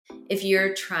If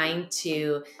you're trying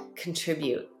to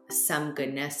contribute some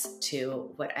goodness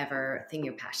to whatever thing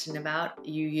you're passionate about,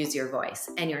 you use your voice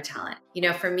and your talent.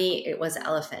 For me, it was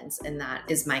elephants, and that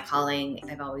is my calling.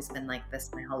 I've always been like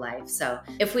this my whole life. So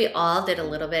if we all did a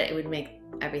little bit, it would make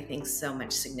everything so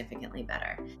much significantly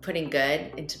better. Putting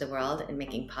good into the world and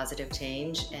making positive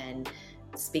change and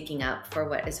speaking up for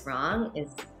what is wrong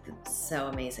is so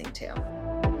amazing too.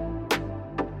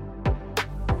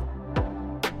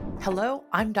 Hello,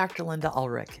 I'm Dr. Linda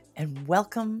Ulrich, and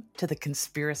welcome to the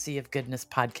Conspiracy of Goodness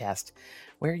podcast,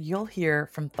 where you'll hear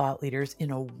from thought leaders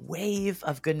in a wave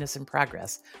of goodness and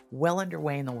progress well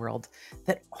underway in the world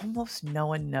that almost no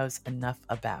one knows enough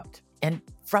about. And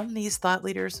from these thought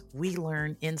leaders, we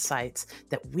learn insights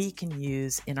that we can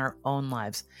use in our own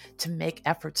lives to make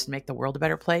efforts to make the world a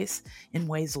better place in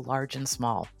ways large and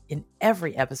small. In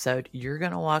every episode, you're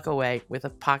going to walk away with a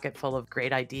pocket full of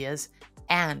great ideas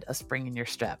and a spring in your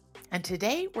step. And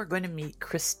today we're going to meet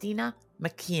Kristina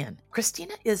McKean.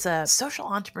 Kristina is a social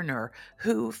entrepreneur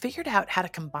who figured out how to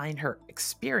combine her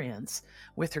experience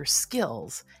with her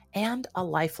skills and a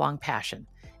lifelong passion.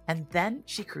 And then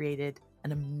she created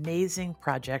an amazing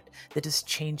project that is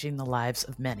changing the lives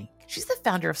of many. She's the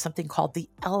founder of something called the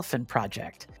Elephant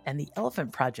Project. And the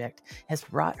Elephant Project has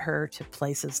brought her to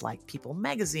places like People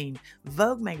Magazine,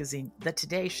 Vogue Magazine, The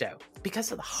Today Show,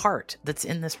 because of the heart that's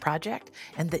in this project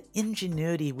and the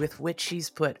ingenuity with which she's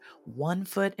put one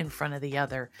foot in front of the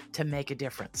other to make a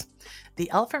difference. The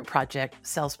Elephant Project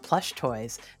sells plush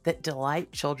toys that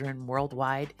delight children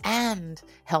worldwide and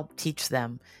help teach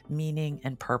them meaning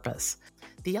and purpose.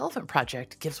 The Elephant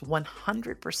Project gives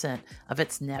 100% of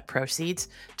its net proceeds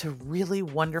to really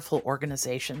wonderful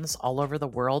organizations all over the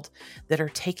world that are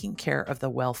taking care of the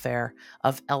welfare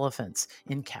of elephants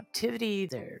in captivity.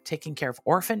 They're taking care of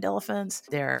orphaned elephants.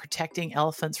 They're protecting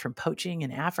elephants from poaching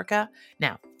in Africa.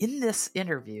 Now, in this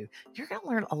interview, you're going to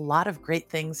learn a lot of great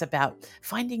things about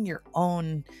finding your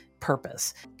own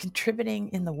purpose, contributing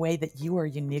in the way that you are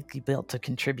uniquely built to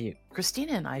contribute.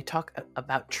 Kristina and I talk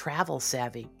about travel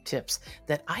savvy tips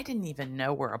that I didn't even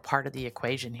know were a part of the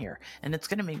equation here. And it's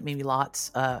going to make me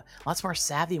lots more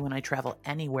savvy when I travel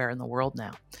anywhere in the world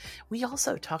now. We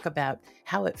also talk about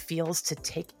how it feels to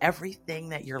take everything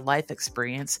that your life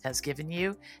experience has given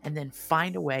you and then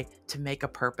find a way to make a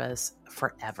purpose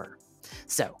forever.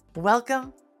 So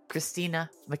welcome, Kristina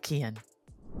McKean.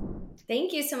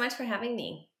 Thank you so much for having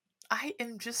me. I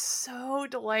am just so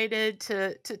delighted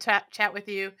to chat with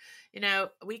you.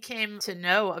 We came to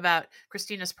know about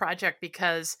Kristina's project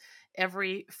because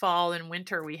every fall and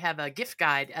winter we have a gift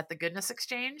guide at the Goodness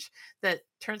Exchange that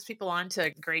turns people on to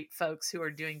great folks who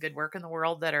are doing good work in the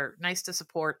world that are nice to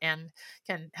support and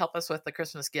can help us with the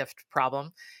Christmas gift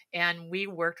problem. And we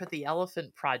worked with the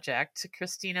Elephant Project.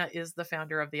 Kristina is the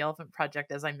founder of the Elephant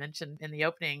Project, as I mentioned in the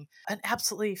opening. An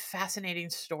absolutely fascinating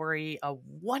story, a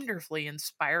wonderfully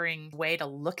inspiring way to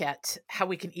look at how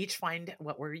we can each find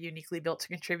what we're uniquely built to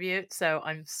contribute. So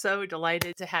I'm so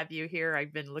delighted to have you here.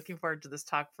 I've been looking forward to this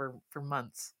talk for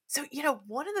months. So,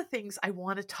 one of the things I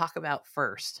want to talk about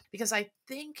first, because I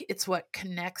think it's what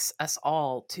connects us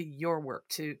all to your work,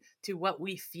 to what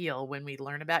we feel when we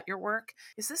learn about your work,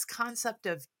 is this concept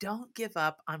of don't give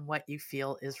up on what you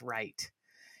feel is right.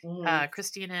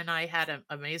 Kristina and I had an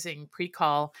amazing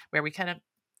pre-call where we kind of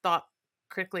thought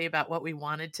critically about what we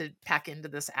wanted to pack into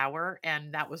this hour.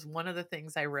 And that was one of the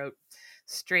things I wrote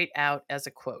straight out as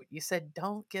a quote. You said,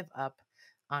 don't give up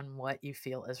on what you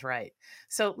feel is right.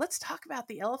 So let's talk about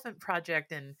the Elephant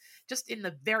Project and just in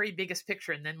the very biggest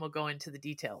picture, and then we'll go into the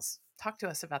details. Talk to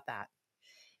us about that.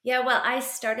 Yeah, well, I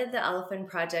started the Elephant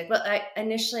Project. Well,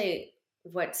 initially,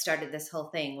 what started this whole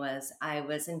thing was I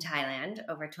was in Thailand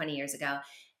over 20 years ago,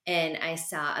 and I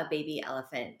saw a baby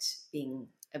elephant being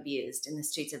abused in the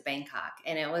streets of Bangkok.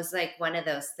 And it was like one of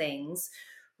those things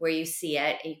where you see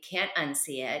it, and you can't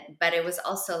unsee it. But it was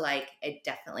also like a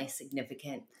definitely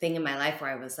significant thing in my life where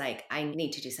I was like, I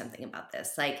need to do something about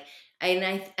this. I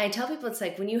tell people it's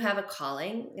like when you have a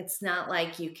calling, it's not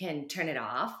like you can turn it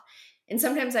off. And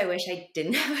sometimes I wish I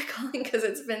didn't have a calling because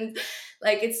it's been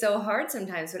like, it's so hard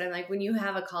sometimes. But I'm like, when you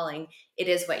have a calling, it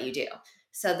is what you do.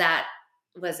 So that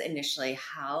was initially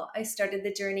how I started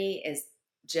the journey, is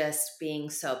just being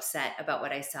so upset about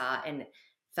what I saw and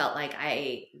felt like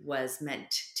I was meant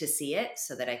to see it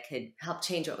so that I could help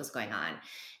change what was going on.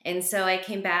 And so I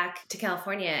came back to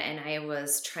California and I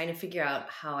was trying to figure out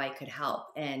how I could help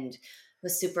and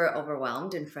was super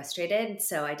overwhelmed and frustrated.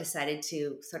 So I decided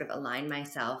to sort of align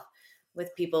myself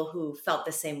with people who felt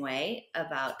the same way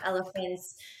about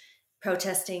elephants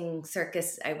protesting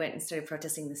circus. I went and started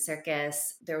protesting the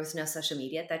circus. There was no social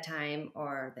media at that time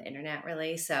or the internet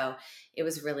really. So it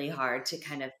was really hard to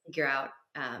kind of figure out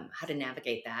how to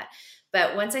navigate that.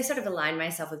 But once I sort of aligned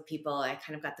myself with people, I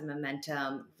kind of got the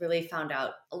momentum, really found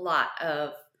out a lot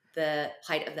of the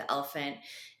plight of the elephant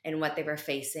and what they were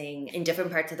facing in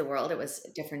different parts of the world. It was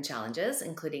different challenges,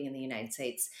 including in the United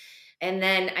States. And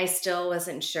then I still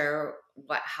wasn't sure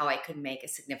how I could make a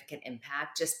significant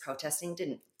impact. Just protesting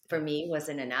didn't for me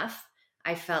wasn't enough.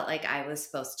 I felt like I was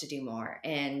supposed to do more.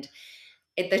 And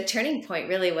the turning point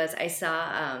really was I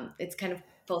saw it's kind of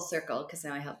full circle because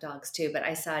now I help dogs too, but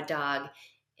I saw a dog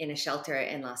in a shelter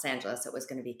in Los Angeles that was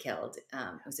going to be killed.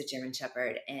 It was a German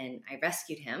Shepherd, and I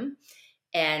rescued him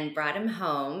and brought him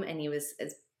home, and he was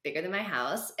bigger than my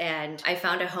house, and I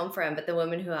found a home for him. But the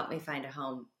woman who helped me find a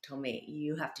home told me,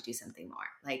 you have to do something more.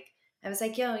 Like, I was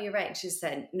like, yo, you're right. And she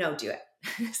said, no, do it.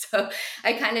 So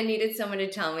I kind of needed someone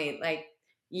to tell me, like,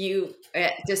 you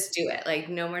just do it, like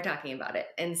no more talking about it.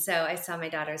 And so I saw my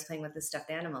daughters playing with the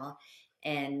stuffed animal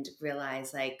and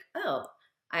realized, like, oh,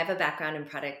 I have a background in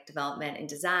product development and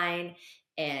design,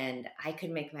 and I could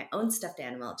make my own stuffed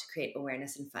animal to create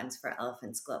awareness and funds for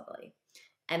elephants globally.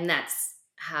 And that's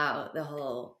how the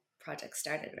whole project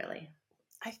started, really.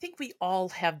 I think we all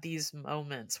have these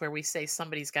moments where we say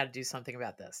somebody's got to do something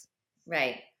about this.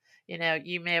 Right.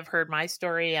 You may have heard my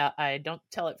story. I don't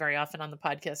tell it very often on the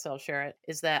podcast, so I'll share it.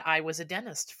 Is that I was a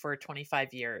dentist for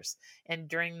 25 years. And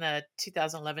during the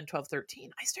 2011, 12,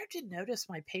 13, I started to notice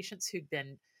my patients who'd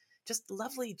been just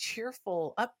lovely,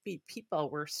 cheerful, upbeat people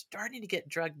were starting to get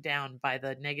drugged down by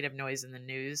the negative noise in the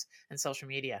news and social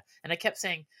media. And I kept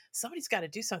saying, somebody's got to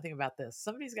do something about this.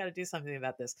 Somebody's got to do something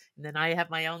about this. And then I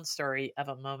have my own story of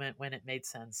a moment when it made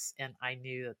sense. And I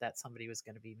knew that somebody was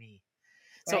going to be me.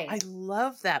 So I Right.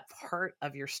 love that part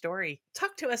of your story.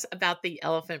 Talk to us about the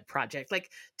Elephant Project. Like,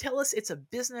 tell us it's a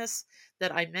business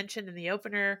that I mentioned in the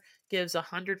opener, gives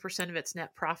 100% of its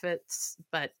net profits,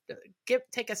 but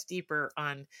take us deeper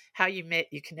on how you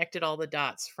connected all the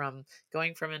dots from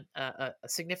going from a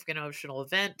significant emotional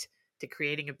event to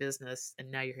creating a business,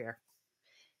 and now you're here.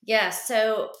 Yeah.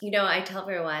 So, I tell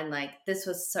everyone, like, this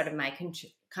was sort of my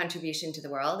contribution to the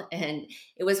world, and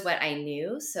it was what I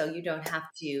knew. So you don't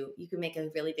have to, you can make a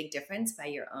really big difference by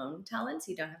your own talents.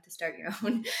 You don't have to start your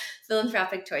own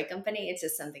philanthropic toy company. It's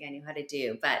just something I knew how to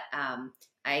do. But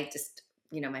I just,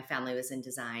 my family was in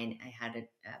design. I had a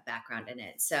background in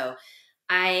it. So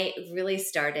I really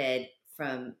started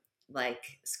from like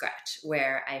scratch,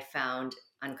 where I found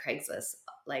on Craigslist,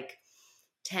 like,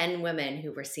 10 women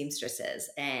who were seamstresses,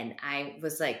 and I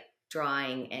was like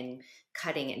drawing and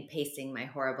cutting and pasting my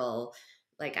horrible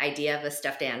like idea of a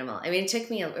stuffed animal. I mean, it took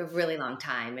me a really long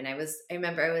time, and I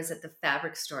remember I was at the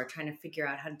fabric store trying to figure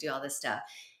out how to do all this stuff,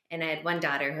 and I had one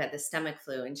daughter who had the stomach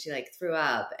flu, and she like threw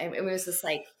up, and it was just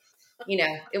like,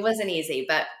 it wasn't easy.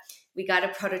 But we got a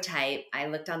prototype. I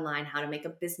looked online how to make a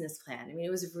business plan. I mean,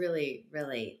 it was really,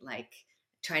 really like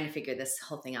trying to figure this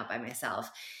whole thing out by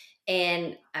myself.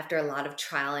 And after a lot of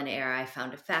trial and error, I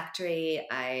found a factory.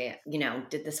 I,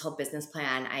 did this whole business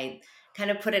plan. I kind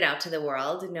of put it out to the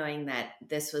world, knowing that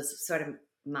this was sort of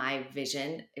my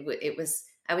vision. It was,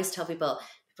 I always tell people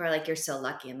are like, you're so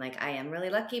lucky. I'm like, I am really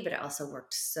lucky, but I also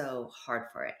worked so hard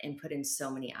for it and put in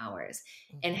so many hours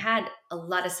and Mhm. had a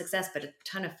lot of success, but a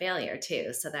ton of failure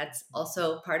too. So that's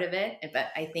also part of it.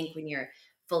 But I think when you're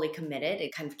fully committed,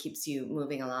 it kind of keeps you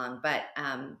moving along. But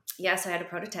yeah, so I had a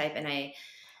prototype, and I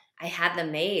had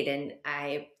them made, and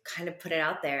I kind of put it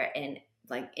out there, and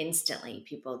like instantly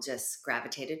people just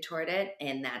gravitated toward it.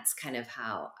 And that's kind of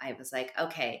how I was like,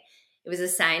 okay, it was a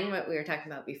sign. What we were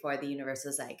talking about before, the universe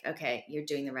was like, okay, you're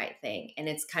doing the right thing. And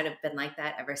it's kind of been like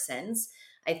that ever since.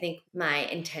 I think my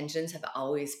intentions have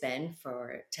always been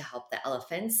to help the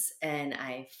elephants. And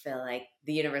I feel like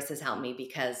the universe has helped me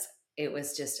because it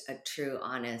was just a true,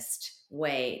 honest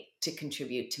way to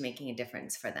contribute to making a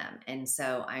difference for them. And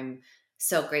so I'm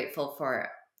so grateful for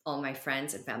all my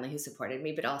friends and family who supported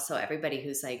me, but also everybody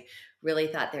who's like really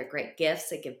thought they're great gifts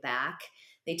that give back.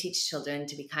 They teach children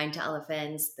to be kind to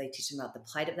elephants. They teach them about the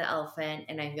plight of the elephant.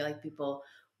 And I feel like people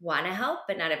want to help,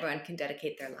 but not everyone can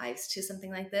dedicate their lives to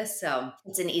something like this. So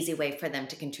it's an easy way for them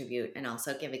to contribute and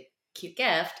also give a cute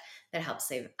gift that helps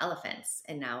save elephants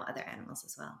and now other animals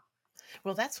as well.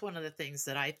 Well, that's one of the things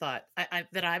that I thought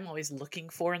that I'm always looking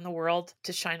for in the world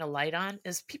to shine a light on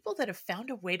is people that have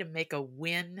found a way to make a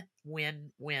win,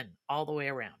 win, win all the way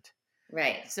around.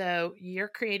 Right. So you're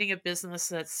creating a business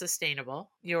that's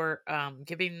sustainable. You're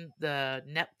giving the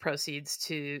net proceeds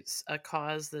to a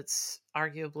cause that's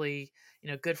arguably,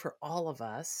 good for all of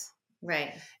us.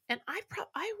 Right. And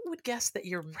I would guess that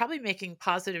you're probably making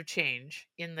positive change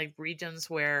in the regions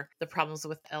where the problems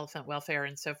with elephant welfare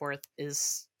and so forth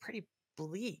is pretty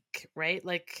bleak, right?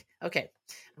 Like, okay,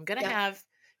 I'm going to Yep. have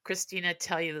Christina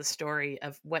tell you the story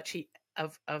of what she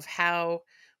of how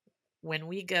when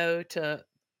we go to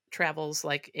travels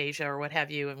like Asia or what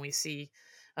have you, and we see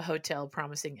a hotel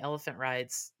promising elephant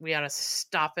rides, we ought to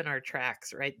stop in our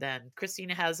tracks right then.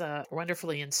 Christina has a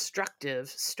wonderfully instructive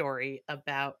story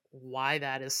about why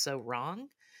that is so wrong.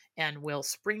 And we'll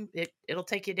spring it, it'll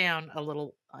take you down a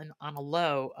little on a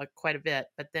low quite a bit,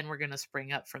 but then we're going to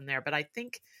spring up from there. But I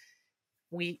think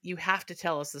you have to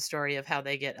tell us the story of how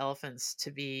they get elephants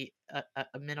to be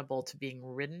amenable to being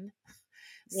ridden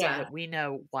so Yeah. that we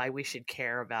know why we should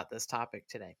care about this topic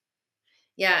today.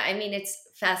 Yeah, I mean, it's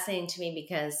fascinating to me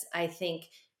because I think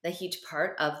the huge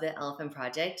part of the Elephant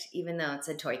Project, even though it's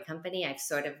a toy company, I've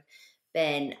sort of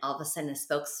been all of a sudden a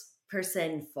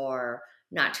spokesperson for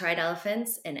not to ride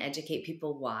elephants and educate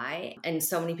people why. And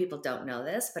so many people don't know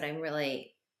this, but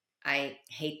I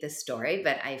hate this story,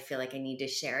 but I feel like I need to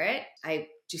share it. I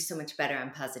do so much better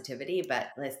on positivity, but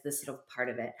this little part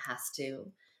of it has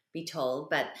to be told.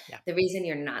 But Yeah. the reason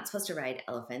you're not supposed to ride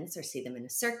elephants or see them in a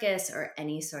circus or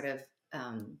any sort of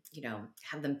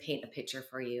have them paint a picture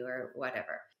for you or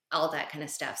whatever, all that kind of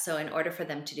stuff. So, in order for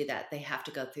them to do that, they have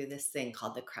to go through this thing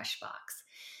called the crush box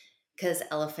because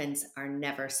elephants are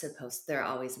never supposed, they're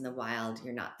always in the wild.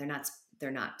 They're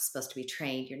not supposed to be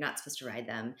trained. You're not supposed to ride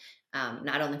them,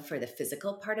 not only for the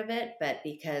physical part of it, but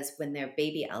because when they're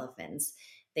baby elephants,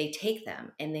 they take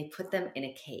them and they put them in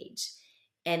a cage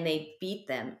and they beat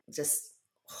them just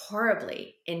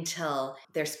horribly until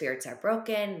their spirits are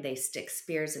broken. They stick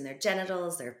spears in their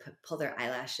genitals, they pull their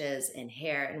eyelashes and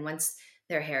hair. And once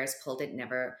their hair is pulled, it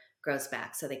never grows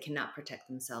back. So they cannot protect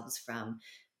themselves from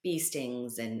bee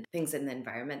stings and things in the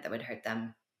environment that would hurt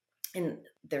them. And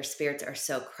their spirits are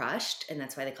so crushed, and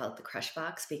that's why they call it the crush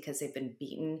box, because they've been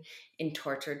beaten and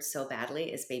tortured so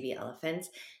badly as baby elephants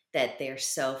that they're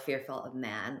so fearful of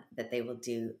man that they will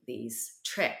do these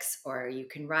tricks, or you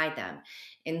can ride them.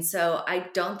 And so I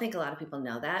don't think a lot of people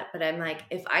know that, but I'm like,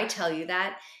 if I tell you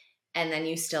that and then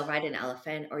you still ride an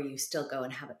elephant or you still go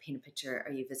and have a paint a picture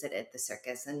or you visit at the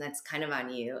circus, and that's kind of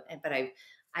on you. But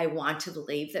I want to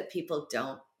believe that people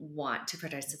don't want to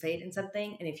participate in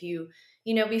something. And if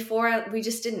before, we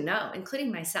just didn't know,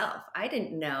 including myself, I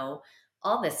didn't know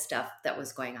all this stuff that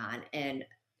was going on. And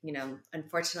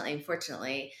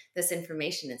unfortunately, this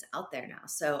information is out there now,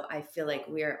 so I feel like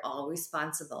we are all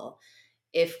responsible.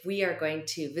 If we are going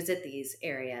to visit these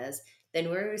areas, then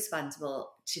we're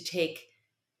responsible to take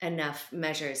enough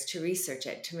measures to research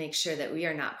it, to make sure that we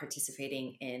are not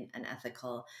participating in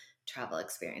unethical travel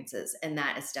experiences. And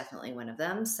that is definitely one of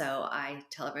them. So I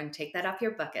tell everyone, take that off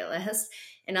your bucket list,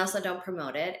 and also don't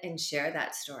promote it and share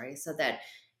that story so that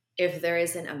if there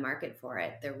isn't a market for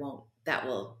it, that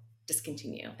will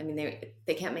discontinue. I mean,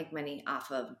 they can't make money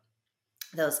off of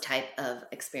those type of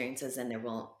experiences, and there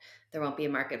won't be a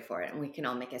market for it, and we can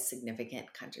all make a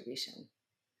significant contribution.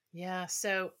 Yeah.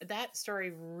 So that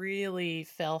story really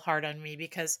fell hard on me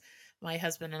because my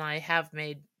husband and I have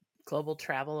made global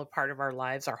travel a part of our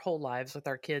lives, our whole lives with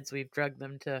our kids. We've drugged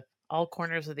them to all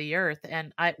corners of the earth.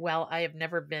 And while I have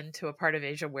never been to a part of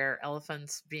Asia where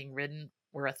elephants being ridden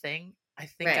were a thing, I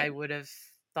think I Right. would have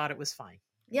thought it was fine.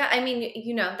 Yeah, I mean,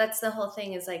 that's the whole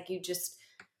thing, is like, you just,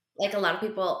 like, a lot of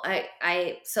people,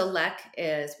 so Lek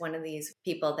is one of these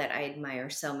people that I admire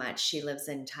so much. She lives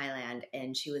in Thailand,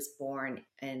 and she was born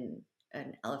in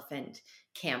an elephant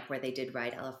camp where they did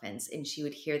ride elephants, and she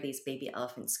would hear these baby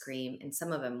elephants scream, and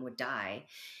some of them would die.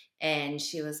 And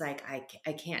she was like,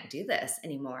 I can't do this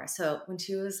anymore. So when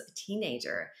she was a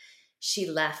teenager, she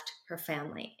left her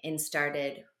family and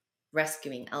started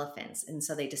rescuing elephants. And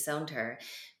so they disowned her.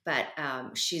 But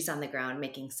she's on the ground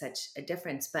making such a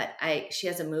difference. But she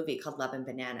has a movie called Love and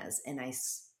Bananas. And I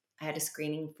had a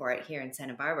screening for it here in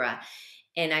Santa Barbara.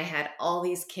 And I had all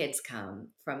these kids come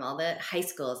from all the high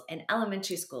schools and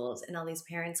elementary schools, and all these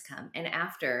parents come. And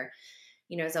after,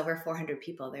 it was over 400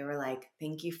 people. They were like,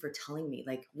 thank you for telling me.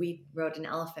 Like, we rode an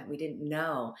elephant, we didn't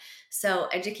know. So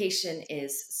education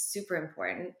is super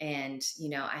important. And,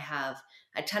 I have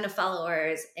a ton of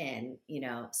followers and,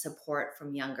 support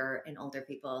from younger and older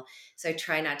people. So I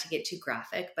try not to get too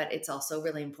graphic, but it's also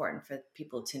really important for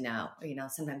people to know.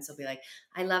 Sometimes they'll be like,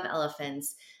 I love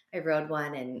elephants, I rode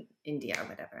one in India or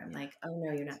whatever. I'm like, oh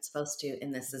no, you're not supposed to.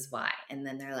 And this is why. And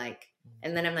then they're like,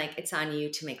 and then I'm like, it's on you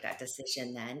to make that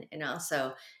decision then. And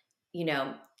also, you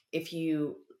know,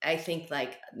 I think,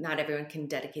 like, not everyone can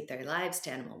dedicate their lives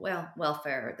to animal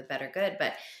welfare or the better good,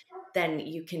 but then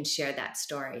you can share that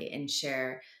story and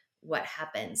share what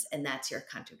happens. And that's your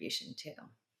contribution too.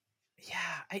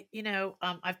 Yeah,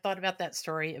 I've thought about that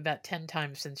story about 10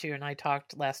 times since you and I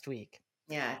talked last week.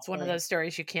 Yeah, It's one of totally. those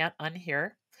stories you can't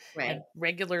unhear. Right. And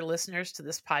regular listeners to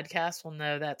this podcast will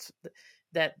know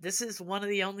that this is one of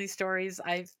the only stories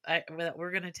that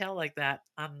we're going to tell like that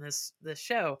on this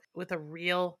show with a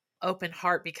real open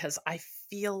heart, because I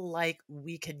feel like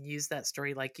we can use that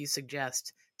story like you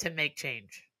suggest to make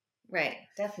change. Right.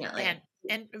 Definitely.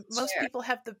 And most Share. people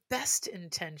have the best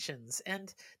intentions,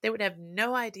 and they would have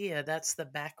no idea that's the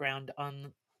background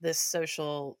on this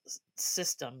social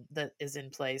system that is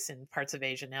in place in parts of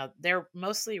Asia. Now, they're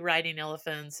mostly riding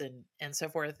elephants and so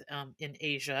forth in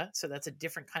Asia. So that's a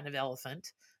different kind of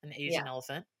elephant, an Yeah. Asian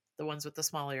elephant, the ones with the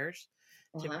small ears,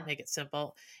 to Uh-huh. make it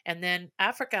simple. And then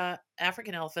African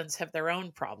elephants have their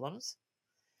own problems.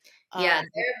 Yeah, Um,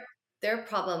 their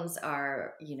problems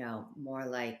are, more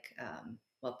like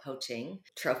well, poaching,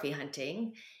 trophy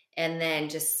hunting, and then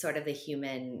just sort of the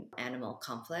human animal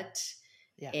conflict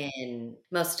yeah. in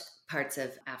most parts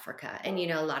of Africa. And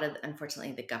a lot of,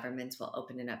 unfortunately, the governments will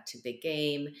open it up to big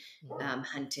game Mhm,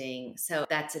 hunting. So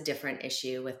that's a different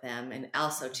issue with them, and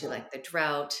also to mhm. like the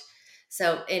drought.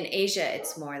 So in Asia,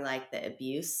 it's more like the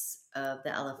abuse of the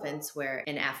elephants, where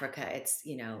in Africa, it's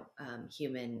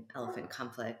human elephant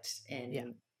conflict Yeah.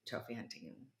 and trophy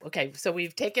hunting. Okay, so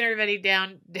we've taken everybody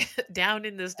down down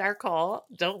in this dark hole.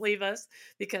 Don't leave us,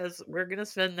 because we're going to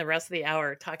spend the rest of the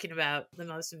hour talking about the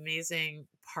most amazing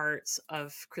parts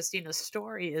of Christina's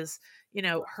story. Is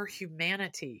her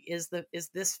humanity, is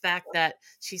this fact that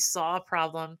she saw a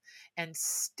problem, and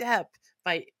step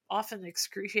by often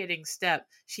excruciating step,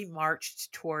 she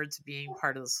marched towards being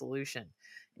part of the solution.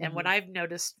 And what Mhm. I've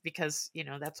noticed, because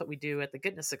that's what we do at the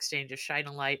Goodness Exchange, is shine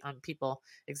a light on people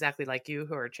exactly like you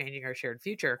who are changing our shared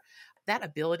future. That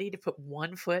ability to put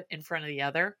one foot in front of the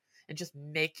other and just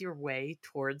make your way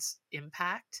towards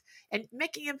impact, and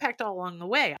making impact all along the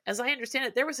way. As I understand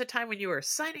it, there was a time when you were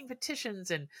signing petitions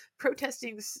and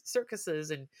protesting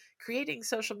circuses and creating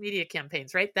social media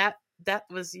campaigns, right? That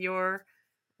was your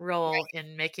role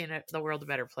in making the world a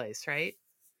better place, right?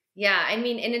 Yeah, I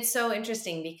mean, and it's so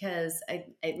interesting because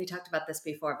we talked about this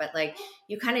before, but like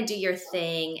you kind of do your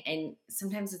thing, and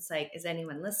sometimes it's like, is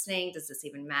anyone listening? Does this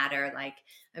even matter? Like,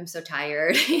 I'm so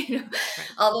tired, Right.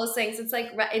 all those things. It's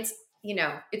like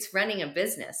it's running a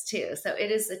business too, so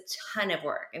it is a ton of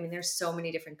work. I mean, there's so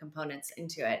many different components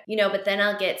into it, But then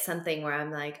I'll get something where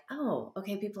I'm like, oh,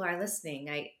 okay, people are listening.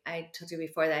 I told you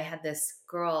before that I had this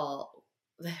girl.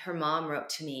 Her mom wrote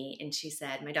to me and she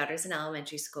said, my daughter's in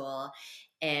elementary school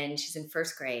and she's in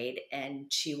first grade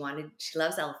and she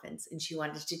loves elephants and she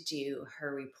wanted to do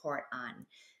her report on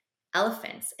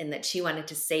elephants and that she wanted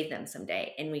to save them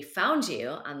someday. And we found you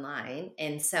online.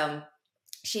 And so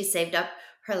she saved up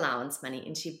her allowance money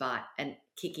and she bought an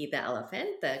Kiki the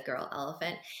elephant, the girl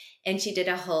elephant, and she did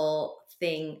a whole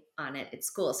thing on it at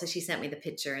school. So she sent me the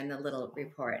picture and the little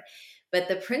report. But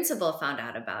the principal found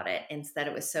out about it and said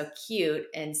it was so cute.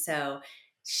 And so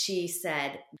she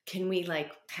said, can we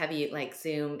like have you like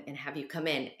Zoom and have you come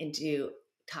in and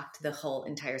talk to the whole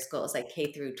entire school? It's like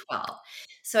K through 12.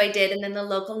 So I did. And then the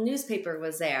local newspaper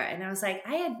was there. And I was like,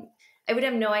 I would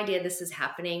have no idea this is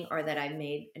happening or that I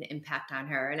made an impact on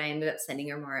her. And I ended up sending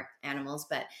her more animals.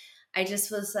 But I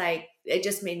just was like, it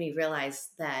just made me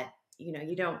realize that,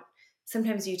 you don't,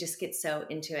 sometimes you just get so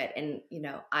into it. And,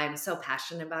 I'm so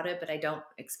passionate about it, but I don't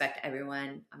expect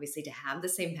everyone, obviously, to have the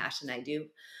same passion I do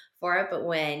for it. But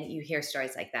when you hear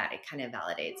stories like that, it kind of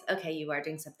validates, okay, you are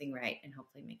doing something right and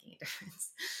hopefully making a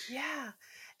difference. Yeah.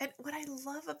 And what I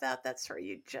love about that story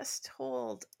you just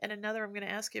told, and another I'm going to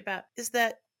ask you about, is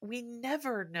that we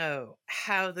never know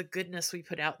how the goodness we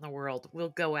put out in the world will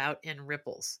go out in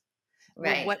ripples, or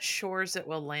Right. what shores it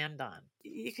will land on.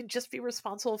 You can just be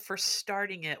responsible for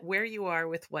starting it where you are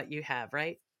with what you have,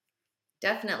 right?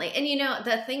 Definitely. And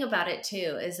the thing about it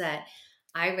too is that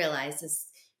I realized is,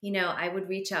 I would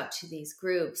reach out to these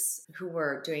groups who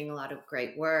were doing a lot of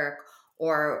great work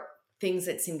or things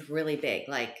that seemed really big,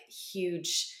 like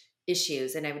huge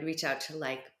issues. And I would reach out to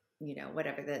like,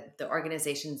 whatever the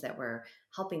organizations that were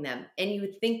helping them. And you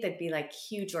would think they'd be like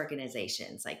huge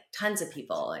organizations, like tons of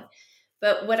people.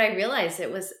 But what I realized,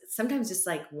 it was sometimes just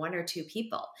like one or two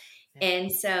people. Yeah.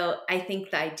 And so I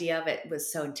think the idea of it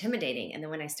was so intimidating. And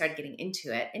then when I started getting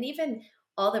into it, and even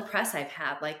all the press I've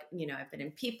had, like, I've been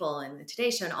in People and the Today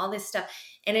Show and all this stuff.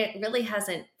 And it really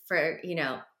hasn't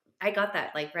I got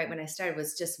that like right when I started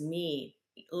was just me,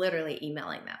 literally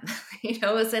emailing them. It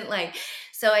wasn't like,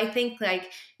 so I think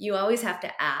like you always have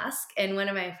to ask. And one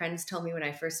of my friends told me when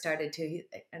I first started to,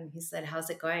 and he said, how's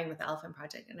it going with the Elephant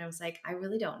Project? And I was like, I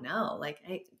really don't know. Like,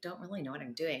 I don't really know what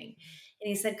I'm doing. And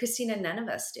he said, Kristina, none of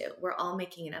us do. We're all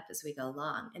making it up as we go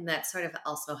along. And that sort of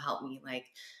also helped me like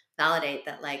validate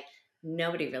that like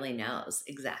nobody really knows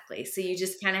exactly. So you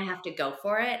just kind of have to go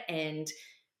for it and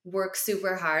work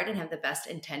super hard and have the best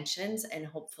intentions, and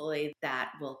hopefully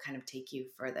that will kind of take you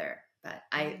further. But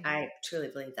I truly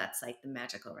believe that's like the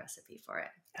magical recipe for it.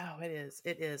 Oh, it is.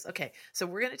 It is. Okay. So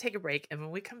we're going to take a break. And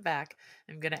when we come back,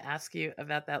 I'm going to ask you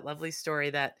about that lovely story,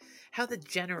 that how the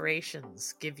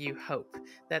generations give you hope.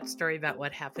 That story about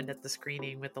what happened at the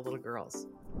screening with the little girls.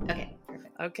 Okay,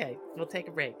 perfect. Okay. We'll take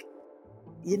a break.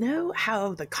 You know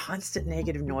how the constant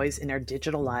negative noise in our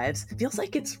digital lives feels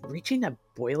like it's reaching a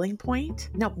boiling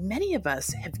point? Now, many of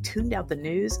us have tuned out the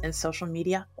news and social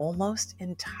media almost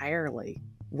entirely.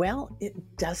 Well, it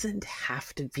doesn't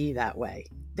have to be that way.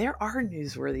 There are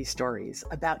newsworthy stories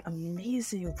about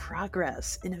amazing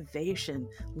progress, innovation,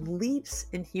 leaps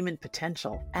in human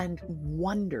potential, and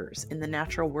wonders in the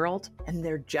natural world, and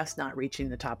they're just not reaching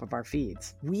the top of our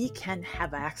feeds. We can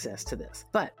have access to this,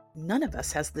 but none of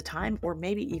us has the time or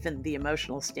maybe even the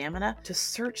emotional stamina to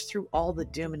search through all the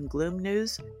doom and gloom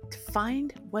news to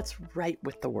find what's right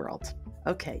with the world.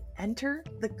 Okay, enter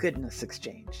the Goodness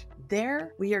Exchange.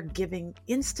 There, we are giving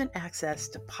instant access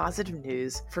to positive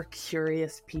news for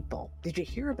curious people. Did you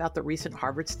hear about the recent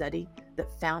Harvard study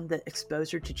that found that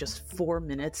exposure to just 4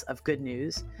 minutes of good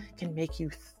news can make you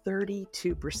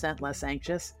 32% less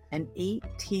anxious and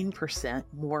 18%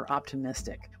 more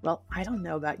optimistic? Well, I don't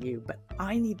know about you, but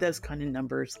I need those kind of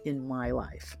numbers in my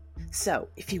life. So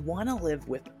if you want to live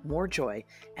with more joy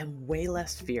and way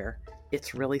less fear,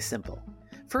 it's really simple.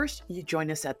 First, you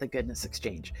join us at the Goodness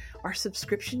Exchange. Our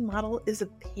subscription model is a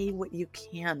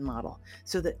pay-what-you-can model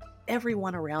so that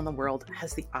everyone around the world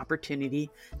has the opportunity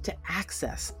to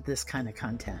access this kind of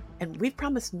content. And we've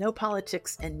promised no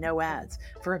politics and no ads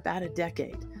for about a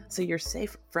decade, so you're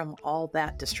safe from all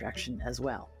that distraction as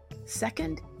well.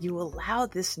 Second, you allow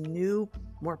this new,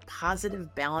 more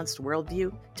positive, balanced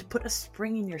worldview to put a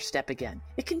spring in your step again.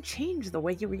 It can change the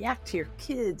way you react to your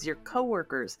kids, your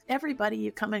coworkers, everybody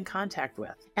you come in contact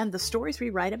with. And the stories we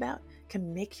write about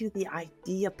can make you the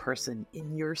idea person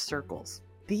in your circles.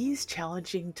 These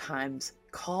challenging times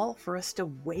call for us to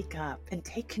wake up and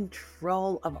take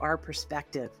control of our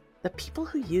perspective. The people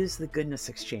who use the Goodness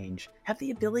Exchange have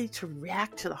the ability to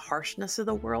react to the harshness of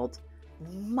the world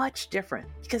much different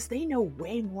because they know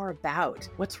way more about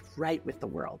what's right with the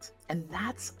world. And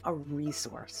that's a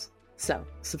resource. So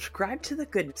subscribe to the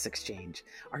Goodness Exchange,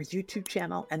 our YouTube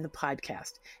channel and the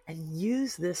podcast, and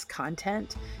use this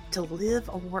content to live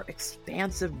a more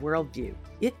expansive worldview.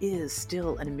 It is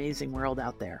still an amazing world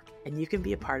out there, and you can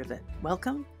be a part of it.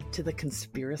 Welcome to the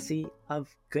Conspiracy of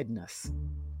Goodness.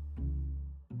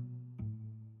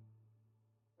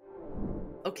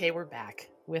 Okay, we're back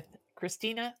with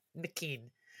Kristina McKean.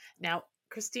 Now,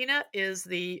 Kristina is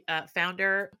the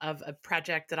founder of a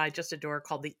project that I just adore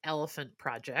called the Elephant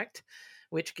Project,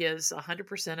 which gives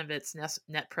 100% of its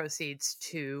net proceeds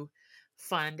to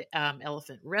fund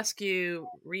elephant rescue,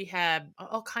 rehab,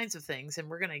 all kinds of things. And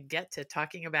we're going to get to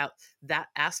talking about that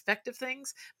aspect of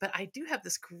things. But I do have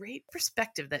this great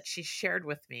perspective that she shared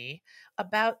with me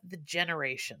about the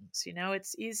generations. You know,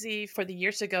 it's easy for the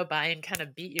years to go by and kind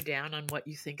of beat you down on what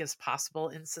you think is possible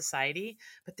in society.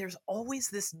 But there's always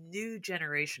this new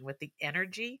generation with the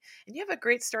energy. And you have a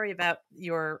great story about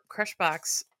your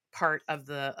Crushbox part of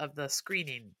the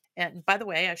screening. And by the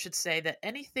way, I should say that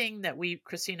anything that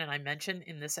Kristina and I mentioned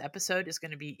in this episode is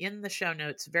going to be in the show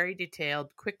notes, very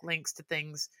detailed, quick links to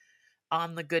things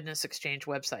on the Goodness Exchange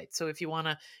website. So if you want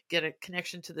to get a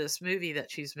connection to this movie that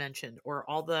she's mentioned, or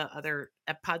all the other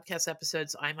podcast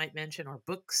episodes I might mention, or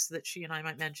books that she and I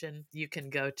might mention, you can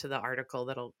go to the article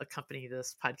that'll accompany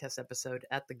this podcast episode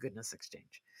at the Goodness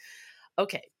Exchange.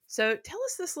 Okay, so tell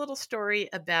us this little story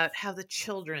about how the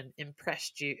children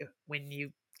impressed you when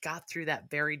you got through that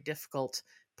very difficult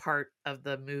part of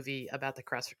the movie about the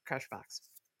crush box.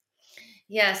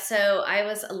 Yeah, so I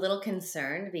was a little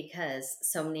concerned because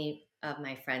so many of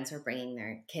my friends were bringing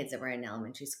their kids that were in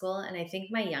elementary school, and I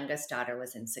think my youngest daughter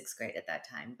was in 6th grade at that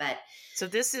time. But so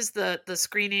this is the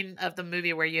screening of the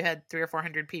movie where you had 300 or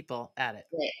 400 people at it.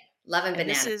 yeah, Love and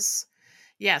Bananas. This is,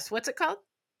 yes, what's it called?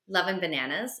 Love and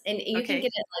Bananas, and you can Okay.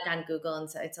 get it like on Google, and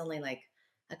so it's only like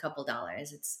a couple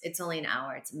dollars. It's only an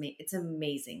hour. It's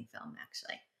amazing film,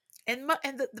 actually. And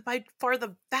by far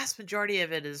the vast majority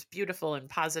of it is beautiful and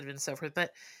positive and so forth.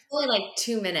 But Only like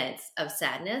 2 minutes of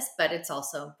sadness, but it's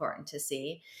also important to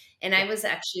see. And I yeah, was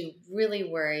actually really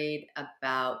worried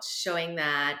about showing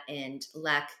that. And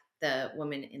Lek, the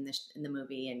woman in the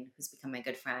movie and who's become my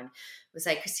good friend, was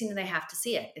like, Kristina, they have to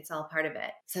see it. It's all part of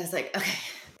it. So I was like, okay.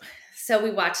 So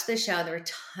we watched the show. There were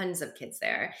tons of kids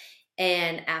there.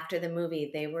 And after the movie,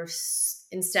 they were,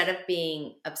 instead of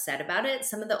being upset about it,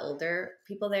 some of the older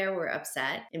people there were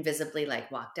upset and visibly like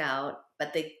walked out.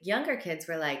 But the younger kids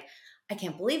were like, I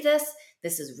can't believe this.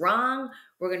 This is wrong.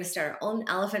 We're going to start our own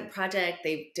elephant project.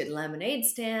 They did lemonade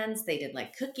stands. They did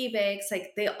like cookie bakes.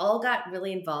 Like they all got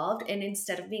really involved. And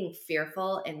instead of being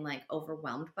fearful and like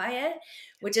overwhelmed by it,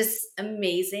 which is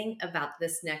amazing about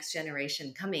this next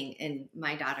generation coming, and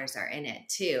my daughters are in it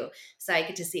too. So I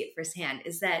get to see it firsthand,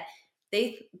 is that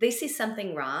they see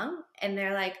something wrong and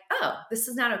they're like, oh, this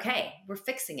is not okay. We're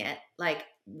fixing it. Like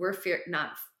we're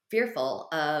not fearful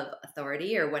of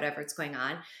authority or whatever's going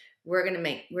on. We're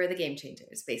the game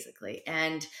changers basically.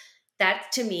 And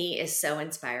that to me is so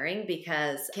inspiring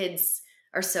because kids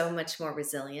are so much more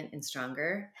resilient and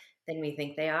stronger than we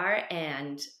think they are.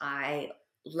 And I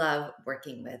love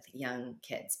working with young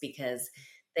kids because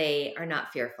they are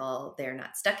not fearful. They're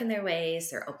not stuck in their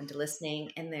ways. They're open to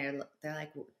listening, and they're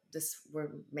like, this,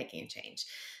 we're making a change.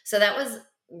 So that was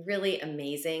really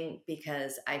amazing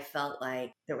because I felt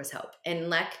like there was hope. And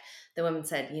Lek, the woman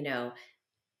said,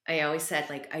 I always said,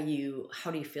 like,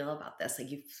 how do you feel about this?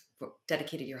 Like, you've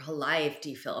dedicated your whole life. Do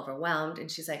you feel overwhelmed? And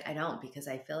she's like, I don't, because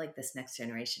I feel like this next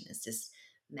generation is just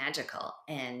magical.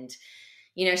 And,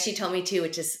 she told me too,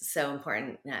 which is so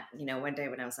important that, one day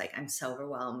when I was like, I'm so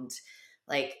overwhelmed,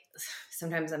 like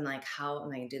sometimes I'm like, how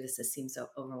am I going to do this? This seems so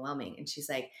overwhelming. And she's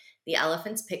like, the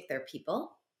elephants pick their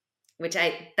people,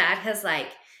 that has like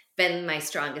been my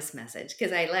strongest message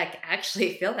because I like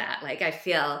actually feel that. Like I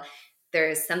feel there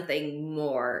is something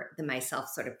more than myself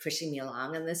sort of pushing me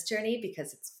along on this journey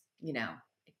because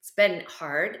it's been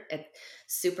hard. It's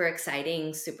super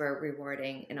exciting, super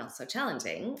rewarding, and also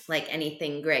challenging, like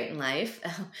anything great in life.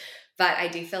 But I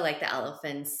do feel like the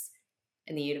elephants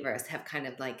in the universe have kind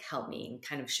of like helped me and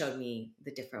kind of showed me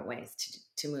the different ways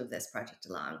to move this project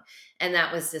along. And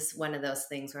that was just one of those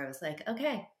things where I was like,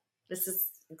 okay, this is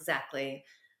exactly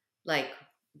like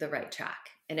the right track.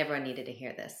 And everyone needed to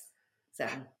hear this. So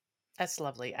that's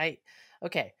lovely.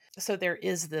 Okay. So there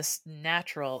is this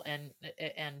natural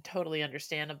and totally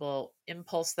understandable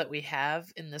impulse that we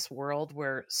have in this world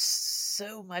where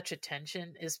so much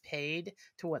attention is paid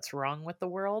to what's wrong with the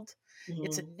world.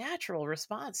 It's a mhm. natural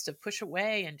response to push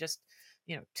away and just,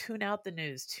 tune out the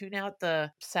news, tune out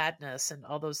the sadness and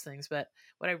all those things. But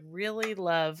what I really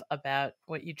love about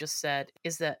what you just said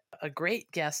is that a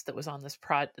great guest that was on this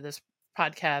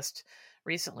podcast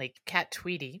recently, Kat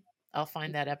Tweedy, I'll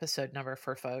find that episode number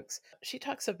for folks. She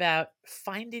talks about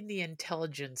finding the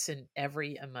intelligence in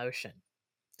every emotion.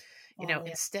 Oh yeah.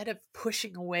 Instead of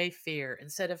pushing away fear,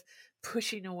 instead of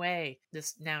pushing away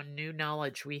this now new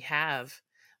knowledge we have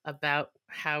about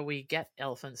how we get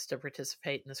elephants to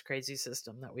participate in this crazy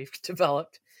system that we've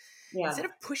developed, instead Yeah.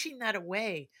 of pushing that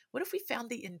away, what if we found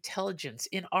the intelligence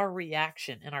in our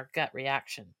reaction, in our gut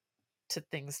reaction to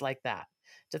things like that,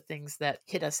 to things that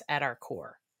hit us at our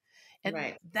core? And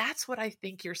Right. that's what I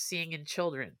think you're seeing in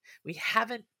children. We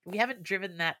haven't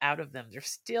driven that out of them.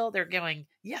 They're going,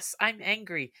 "Yes, I'm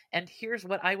angry and here's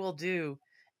what I will do.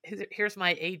 Here's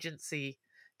my agency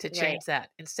to Right. change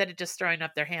that." Instead of just throwing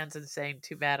up their hands and saying,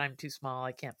 "Too bad, I'm too small.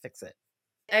 I can't fix it."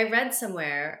 I read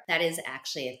somewhere that is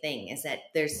actually a thing, is that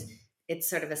it's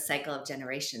sort of a cycle of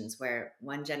generations where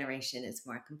one generation is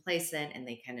more complacent and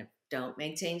they kind of don't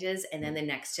make changes. And then the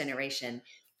next generation,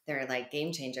 they're like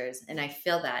game changers. And I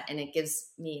feel that. And it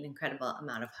gives me an incredible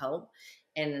amount of hope.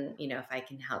 And, if I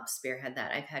can help spearhead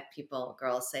that, I've had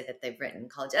girls say that they've written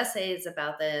college essays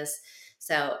about this.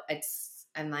 So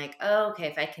I'm like, oh, okay,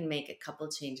 if I can make a couple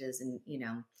changes and,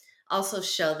 also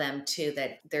show them too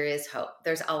that there is hope.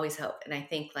 There's always hope. And I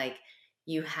think like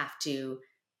you have to,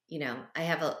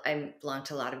 I belong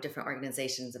to a lot of different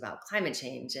organizations about climate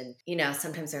change. And,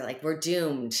 sometimes they're like, we're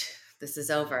doomed. This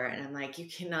is over. And I'm like, you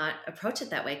cannot approach it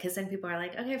that way. Cause then people are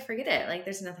like, okay, forget it. Like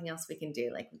there's nothing else we can do.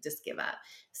 Like just give up.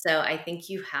 So I think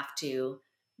you have to,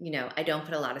 I don't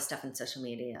put a lot of stuff in social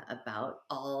media about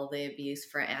all the abuse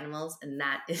for animals, and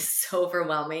that is so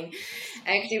overwhelming.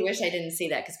 I actually wish I didn't see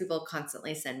that because people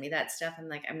constantly send me that stuff. I'm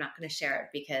like, I'm not going to share it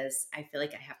because I feel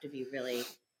like I have to be really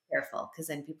careful because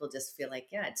then people just feel like,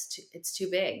 yeah, it's too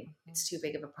big. Mhm. It's too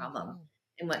big of a problem. Mhm.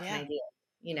 And what can I Yeah. do?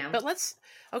 But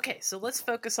so let's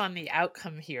focus on the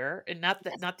outcome here, and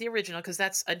Yes. not the original, because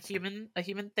that's a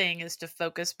human thing is to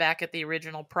focus back at the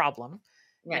original problem,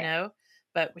 you Right. know.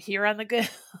 But here on the good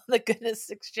the Goodness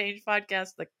Exchange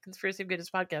podcast, the Conspiracy of Goodness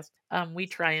podcast, we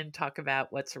try and talk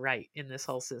about what's right in this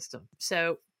whole system.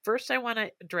 So first, I want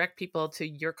to direct people to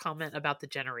your comment about the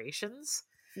generations.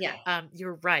 Yeah.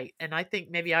 You're right, and I think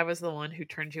maybe I was the one who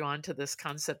turned you on to this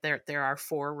concept. There are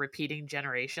four repeating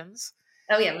generations.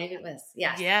 Oh, yeah, maybe it was.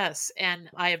 Yes. Yes, and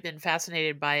I have been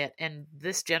fascinated by it. And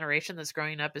this generation that's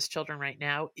growing up as children right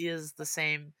now is the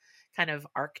same kind of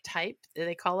archetype,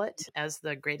 they call it, as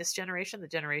the greatest generation, the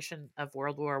generation of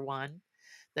World War I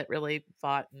that really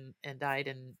fought and died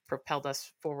and propelled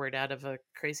us forward out of a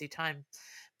crazy time.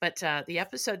 But the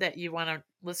episode that you want to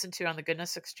listen to on the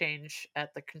Goodness Exchange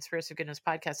at the Conspiracy of Goodness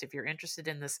podcast, if you're interested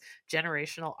in this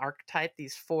generational archetype,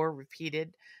 these four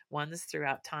repeated ones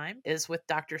throughout time, is with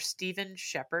Dr. Stephen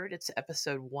Shepard. It's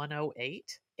episode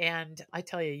 108. And I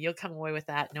tell you, you'll come away with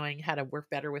that knowing how to work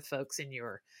better with folks in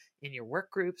your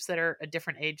work groups that are a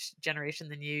different age generation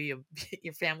than you.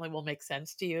 Your family will make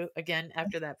sense to you again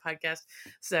after that podcast.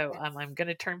 So I'm going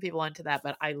to turn people onto that.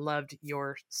 But I loved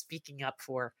your speaking up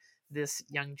for this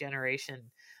young generation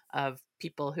of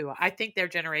people who I think their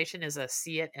generation is a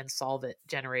see it and solve it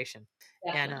generation.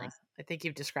 And Definitely. I think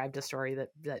you've described a story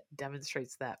that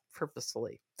demonstrates that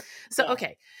purposefully. So, Yes.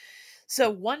 okay. So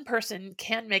one person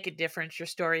can make a difference. Your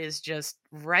story is just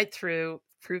right through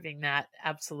proving that.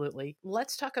 Absolutely.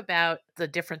 Let's talk about the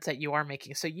difference that you are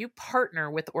making. So you partner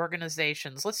with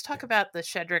organizations. Let's talk about the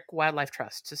Shedrick Wildlife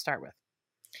Trust to start with.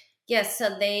 Yes,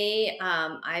 so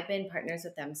I've been partners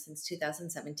with them since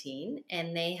 2017,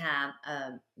 and they have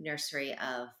a nursery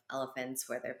of elephants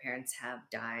where their parents have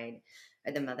died,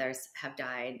 or the mothers have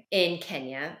died in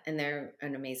Kenya, and they're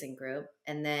an amazing group.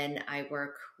 And then I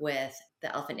work with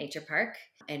the Elephant Nature Park,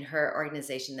 and her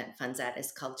organization that funds that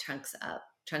is called Trunks Up.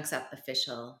 Trunks Up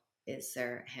Official is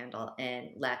their handle, and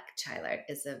Lek Chilert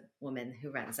is the woman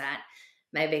who runs that.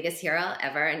 My biggest hero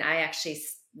ever, and I actually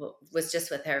was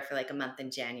just with her for like a month in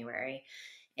January.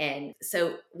 And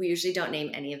so we usually don't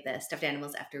name any of the stuffed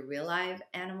animals after real live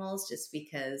animals just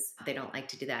because they don't like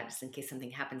to do that, just in case something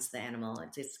happens to the animal. It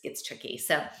just gets tricky.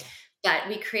 So, but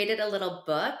we created a little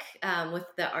book with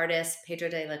the artist Pedro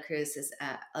de la Cruz, is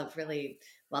a really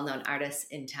well known artist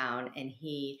in town. And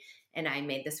he and I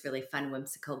made this really fun,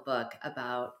 whimsical book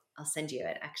about, I'll send you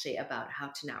it actually, about how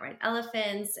to not ride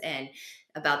elephants and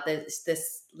about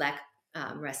this lack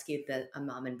rescued a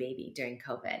mom and baby during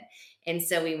COVID. And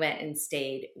so we went and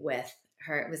stayed with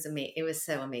her. It was amazing. It was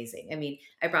so amazing. I mean,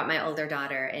 I brought my older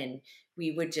daughter, and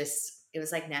we would just, it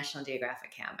was like National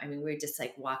Geographic camp. I mean, we were just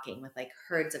like walking with like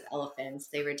herds of elephants.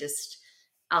 They were just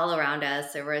all around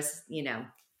us. There was,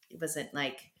 it wasn't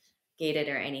like gated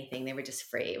or anything. They were just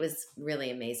free. It was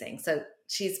really amazing. So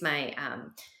she's I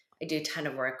do a ton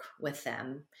of work with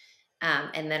them.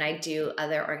 And then I do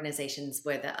other organizations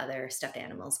where the other stuffed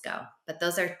animals go. But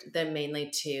those are the mainly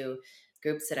two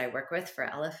groups that I work with for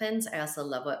elephants. I also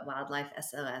love what Wildlife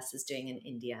SOS is doing in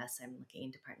India. So I'm looking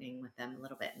into partnering with them a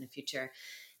little bit in the future.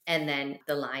 And then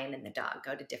the lion and the dog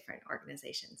go to different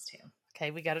organizations too. Okay,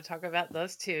 we got to talk about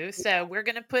those too. So we're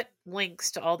going to put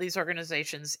links to all these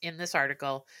organizations in this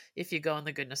article if you go on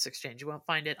the Goodness Exchange. You won't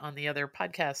find it on the other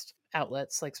podcast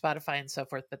outlets like Spotify and so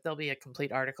forth, but there'll be a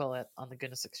complete article on the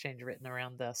Goodness Exchange written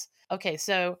around this. Okay,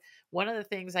 so one of the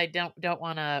things I don't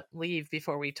want to leave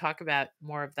before we talk about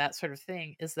more of that sort of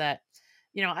thing is that,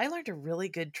 I learned a really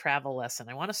good travel lesson.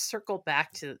 I want to circle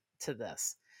back to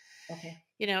this. Okay.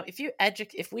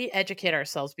 If we educate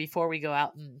ourselves before we go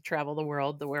out and travel the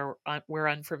world, where we're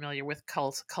unfamiliar with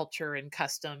culture and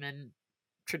custom and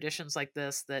traditions like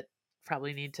this that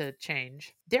probably need to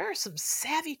change, there are some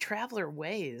savvy traveler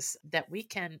ways that we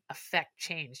can affect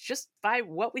change just by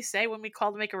what we say when we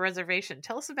call to make a reservation.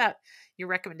 Tell us about your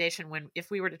recommendation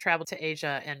if we were to travel to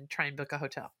Asia and try and book a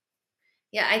hotel.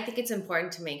 Yeah, I think it's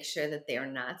important to make sure that they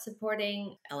are not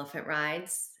supporting elephant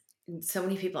rides. So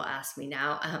many people ask me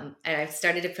now, and I've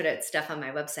started to put out stuff on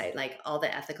my website, like all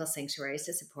the ethical sanctuaries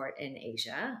to support in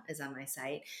Asia is on my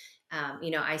site.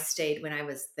 I stayed when I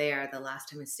was there the last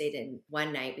time I stayed in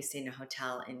one night, we stayed in a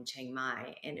hotel in Chiang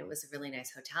Mai, and it was a really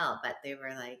nice hotel, but they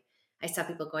were like, I saw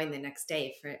people going the next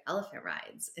day for elephant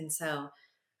rides. And so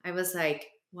I was like,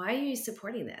 why are you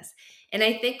supporting this? And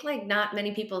I think like not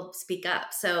many people speak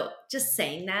up. So just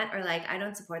saying that, or like, I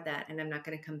don't support that and I'm not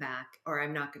going to come back, or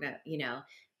I'm not going to,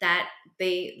 that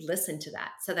they listen to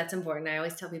that. So that's important. I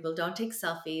always tell people, don't take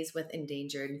selfies with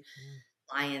endangered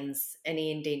lions,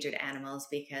 any endangered animals,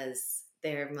 because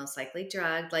they're most likely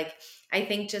drugged. Like, I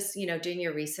think just, doing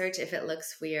your research, if it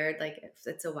looks weird, like if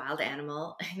it's a wild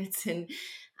animal and it's on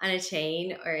a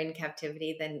chain or in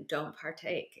captivity, then don't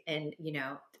partake. And,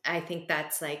 I think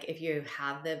that's like, if you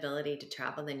have the ability to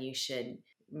travel, then you should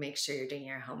make sure you're doing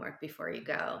your homework before you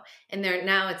go. And there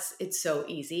now it's so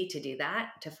easy to do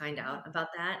that, to find out about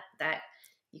that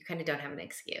you kind of don't have an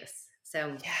excuse.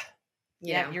 So, Yeah.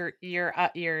 you Yeah, know,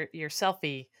 your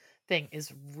selfie thing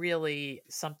is really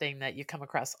something that you come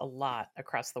across a lot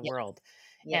across the yes, world.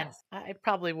 And yes, I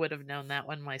probably would have known that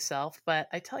one myself, but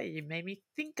I tell you, you made me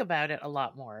think about it a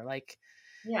lot more. Like,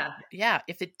 yeah, yeah,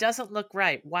 if it doesn't look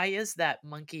right, why is that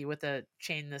monkey with a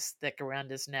chain this thick around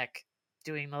his neck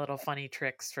doing the little funny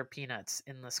tricks for peanuts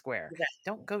in the square? exactly.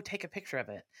 Don't go take a picture of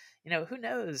it. Who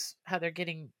knows how they're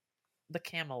getting the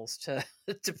camels to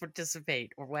to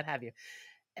participate or what have you.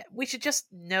 We should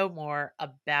just know more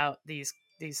about these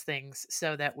things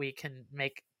so that we can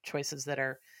make choices that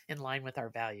are in line with our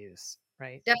values,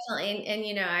 right? Definitely.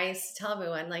 And I used to tell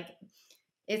everyone, like,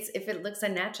 it's, if it looks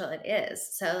unnatural, it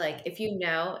is. So, like, Yeah. if you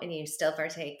know and you still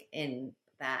partake in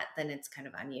that, then it's kind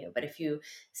of on you. But if you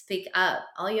speak up,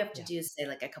 all you have to Yeah. do is say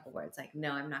like a couple words, like,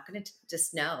 no, I'm not going to,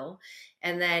 just no.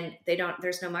 And then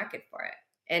there's no market for it.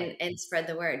 Right. And spread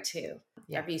the word too. Or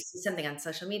Yeah. if you see something on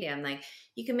social media, I'm like,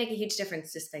 you can make a huge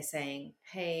difference just by saying,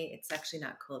 hey, it's actually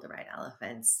not cool to ride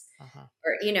elephants, Uh-huh.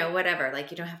 or, whatever. Like,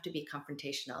 you don't have to be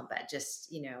confrontational, but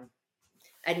just,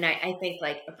 I think,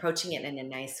 like, approaching it in a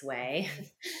nice way,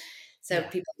 Mhm. so Yeah.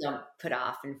 people don't put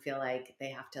off and feel like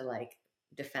they have to, like,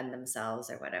 defend themselves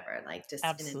or whatever, like,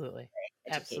 just in a Absolutely.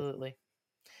 education. Absolutely.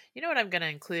 You know what I'm going to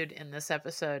include in this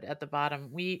episode at the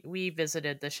bottom? We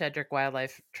visited the Shedrick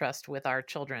Wildlife Trust with our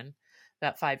children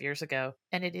about 5 years ago,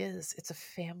 and it's a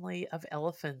family of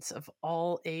elephants of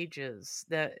all ages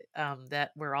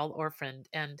that were all orphaned.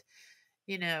 And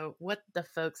what the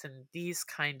folks in these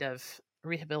kind of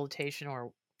rehabilitation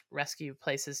or rescue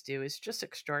places do is just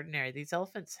extraordinary. These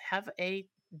elephants have a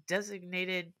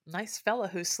designated nice fella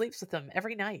who sleeps with them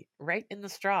every night, right in the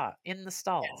straw in the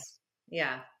stalls.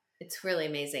 Yeah, it's really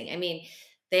amazing. I mean,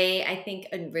 I think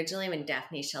originally when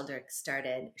Daphne Sheldrick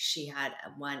started, she had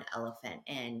one elephant,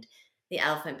 and the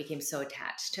elephant became so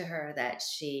attached to her that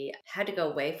she had to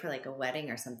go away for like a wedding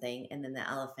or something. And then the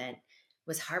elephant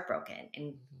was heartbroken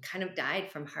and Mhm. kind of died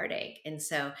from heartache. And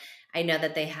so I know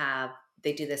that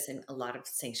they do this in a lot of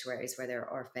sanctuaries where they're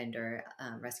orphaned or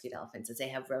rescued elephants, is they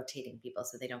have rotating people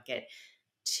so they don't get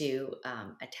too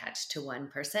attached to one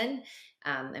person.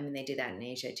 I mean, they do that in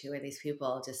Asia too, where these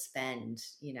people just spend,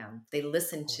 they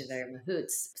listen to Always. their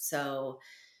mahouts. So,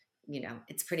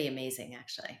 it's pretty amazing,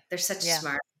 actually. They're such Yeah.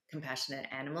 smart, compassionate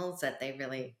animals that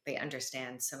Mhm. they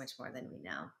understand so much more than we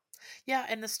know. Yeah,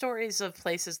 and the stories of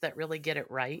places that really get it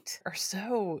right are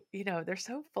so, they're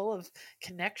so full of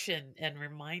connection and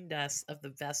remind us of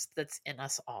the best that's in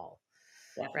us all.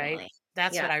 Right? Definitely.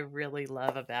 That's Yeah. what I really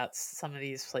love about some of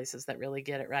these places that really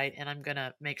get it right, and I'm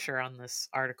gonna make sure on this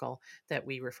article that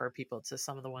we refer people to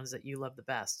some of the ones that you love the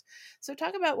best. So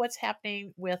talk about what's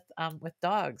happening with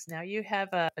dogs. Now you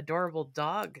have a adorable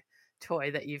dog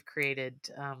toy that you've created,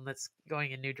 that's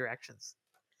going in new directions.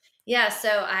 Yeah.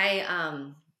 So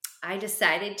I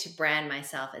decided to brand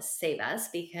myself as Save Us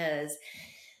because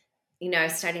I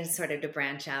was starting to sort of to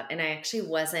branch out, and I actually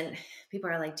wasn't. People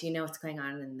are like, "Do you know what's going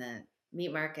on in the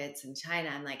meat markets in China?"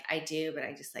 I'm like, "I do, but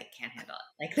I just like can't handle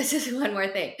it. Like, this is one more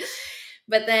thing."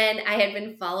 But then I had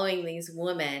been following these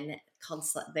women called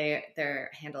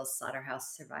their handles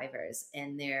Slaughterhouse Survivors,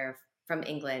 and they're from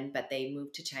England, but they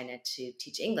moved to China to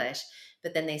teach English.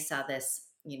 But then they saw this,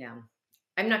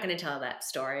 I'm not going to tell that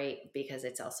story because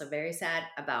it's also very sad,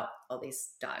 about all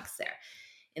these dogs there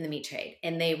in the meat trade.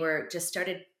 And they were just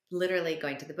started literally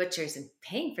going to the butchers and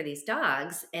paying for these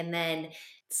dogs, and then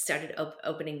started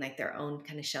opening like their own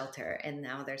kind of shelter. And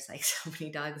now there's like so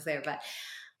many dogs there. But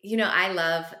I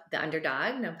love the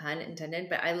underdog, no pun intended,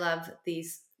 but I love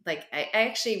these. Like, I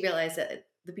actually realize that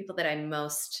the people that I'm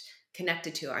most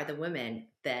connected to are the women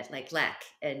that, like Lek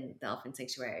in the Elephant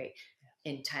Sanctuary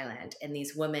in Thailand, and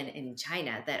these women in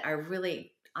China that are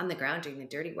really on the ground doing the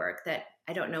dirty work that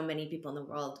I don't know many people in the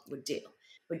world would do,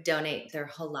 would donate their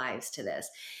whole lives to this.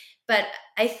 But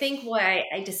I think why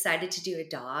I decided to do a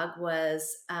dog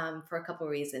was for a couple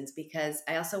reasons, because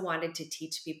I also wanted to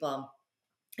teach people.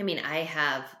 I mean, I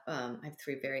have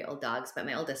three very old dogs, but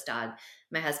my oldest dog,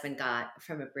 my husband got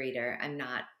from a breeder. I'm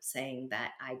not saying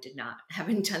that I did not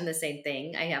haven't done the same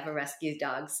thing. I have a rescue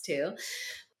dogs too,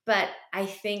 but I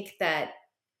think that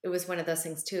it was one of those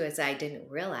things too, as I didn't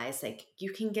realize, like,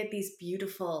 you can get these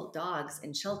beautiful dogs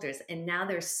in shelters. And now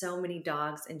there's so many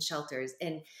dogs in shelters,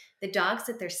 and the dogs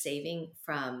that they're saving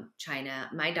from China,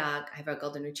 my dog, I have a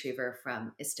golden retriever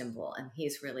from Istanbul, and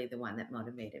he's really the one that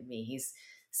motivated me. He's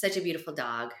such a beautiful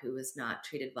dog who was not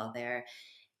treated well there.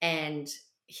 And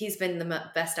he's been the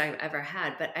best I've ever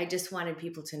had. But I just wanted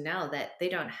people to know that they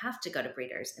don't have to go to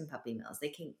breeders and puppy mills.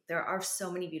 There are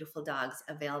so many beautiful dogs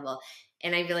available.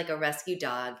 And I feel like a rescue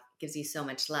dog gives you so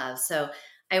much love. So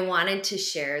I wanted to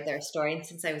share their story. And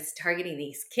since I was targeting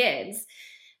these kids,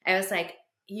 I was like,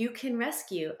 you can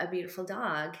rescue a beautiful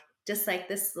dog just like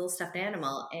this little stuffed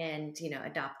animal, and,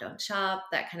 adopt, don't shop,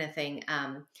 that kind of thing.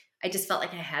 I just felt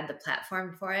like I had the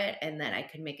platform for it and that I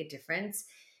could make a difference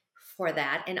for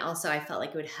that. And also I felt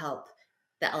like it would help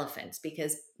the elephants,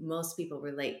 because most people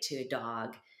relate to a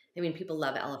dog. I mean, people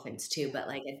love elephants too, but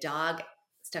like a dog,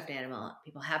 stuffed animal,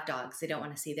 people have dogs. They don't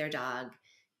want to see their dog.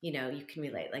 You can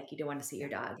relate, like you don't want to see your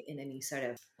dog in any sort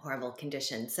of horrible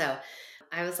condition. So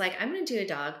I was like, I'm going to do a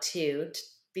dog too,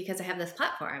 because I have this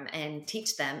platform, and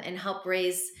teach them and help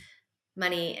raise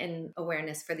money and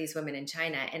awareness for these women in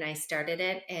China. And I started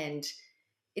it, and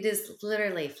it is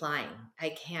literally flying. I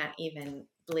can't even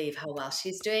believe how well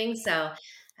she's doing. So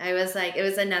I was like, it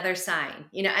was another sign.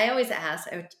 I always ask,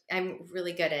 I'm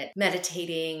really good at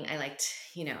meditating. I liked,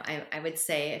 I would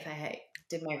say, if I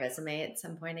did my resume at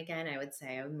some point again, I would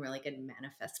say I'm a really good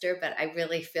manifester. But I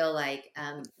really feel like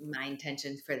my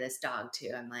intention for this dog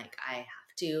too, I'm like, I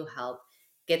have to help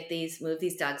move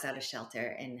these dogs out of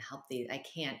shelter and help these.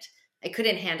 I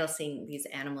couldn't handle seeing these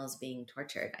animals being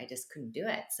tortured. I just couldn't do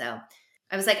it. So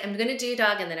I was like, I'm going to do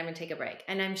dog, and then I'm going to take a break.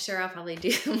 And I'm sure I'll probably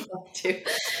do more too.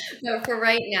 But for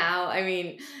right now, I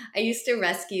mean, I used to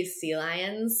rescue sea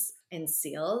lions and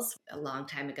seals a long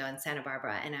time ago in Santa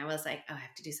Barbara. And I was like, oh, I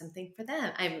have to do something for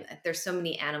them. There's so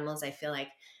many animals I feel like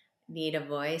need a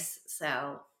voice.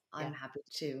 So I'm Yeah. happy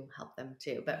to help them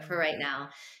too. But for Mm. right now,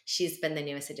 she's been the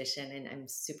newest addition, and I'm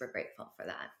super grateful for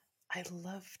that. I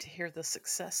love to hear the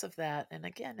success of that. And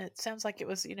again, it sounds like it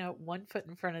was, one foot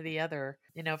in front of the other.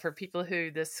 For people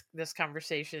who this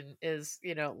conversation is,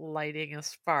 lighting a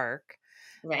spark.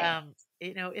 Right.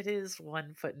 It is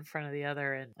one foot in front of the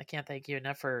other, and I can't thank you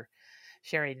enough for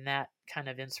sharing that kind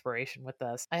of inspiration with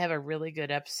us. I have a really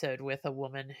good episode with a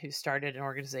woman who started an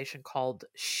organization called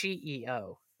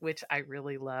CEO, which I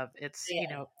really love.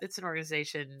 Yeah. It's an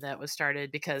organization that was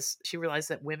started because she realized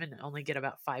that women only get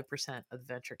about 5% of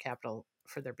venture capital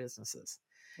for their businesses.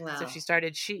 So she Wow.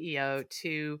 started CEO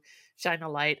to shine a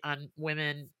light on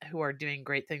women who are doing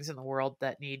great things in the world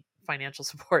that need financial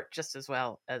support just as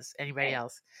well as anybody Right.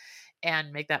 else,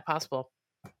 and make that possible.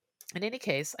 In any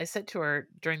case, I said to her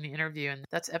during the interview, and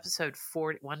that's episode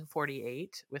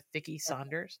 148 with Vicky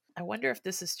Saunders. I wonder if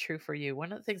this is true for you.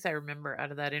 One of the things I remember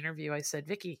out of that interview, I said,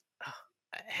 Vicky,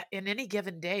 in any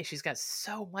given day, she's got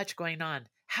so much going on.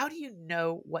 How do you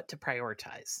know what to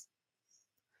prioritize?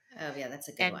 Oh, yeah, that's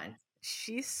a good And one.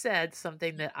 she said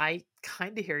something that I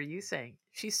kind of hear you saying.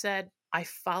 She said, I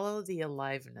follow the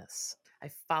aliveness. I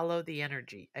follow the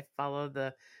energy. I follow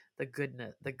the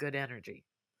goodness, the good energy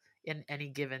in any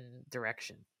given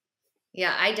direction.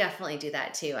 Yeah, I definitely do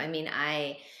that too. I mean,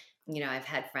 I've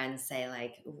had friends say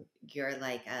like, you're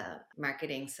like a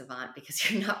marketing savant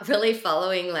because you're not really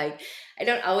following, like, I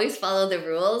don't always follow the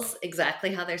rules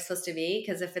exactly how they're supposed to be.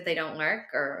 Because if they don't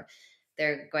work, or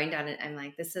they're going down it, I'm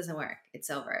like, this doesn't work. It's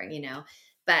over.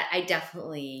 But I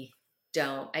definitely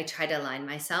don't. I try to align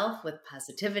myself with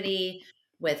positivity,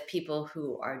 with people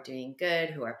who are doing good,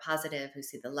 who are positive, who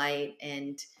see the light.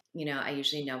 And I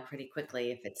usually know pretty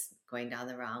quickly if it's going down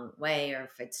the wrong way, or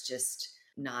if it's just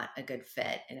not a good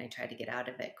fit, and I try to get out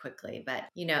of it quickly. But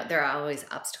there are always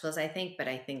obstacles, I think. But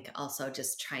I think also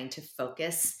just trying to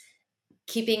focus,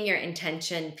 keeping your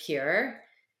intention pure.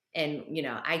 And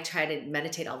I try to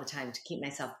meditate all the time to keep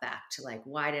myself back to, like,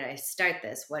 why did I start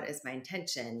this? What is my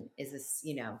intention? Is this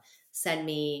send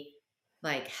me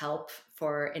like help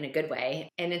for in a good way?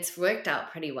 And it's worked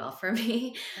out pretty well for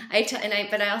me.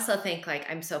 But I also think, like,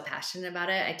 I'm so passionate about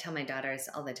it. I tell my daughters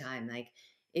all the time, like,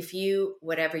 if you,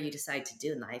 whatever you decide to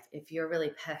do in life, if you're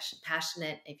really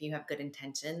passionate, if you have good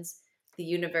intentions, the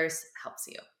universe helps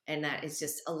you. And that is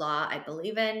just a law I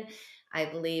believe in. I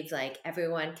believe like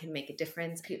everyone can make a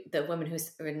difference. The woman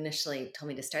who initially told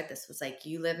me to start this was like,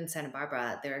 you live in Santa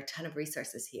Barbara. There are a ton of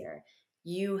resources here.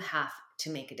 You have to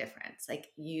make a difference.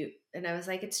 And I was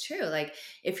like, it's true. Like,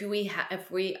 if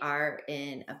we are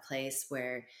in a place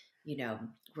where,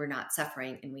 we're not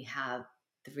suffering and we have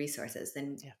the resources,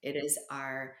 then Yeah. it is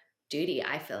our duty,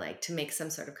 I feel like, to make some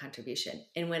sort of contribution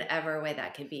in whatever way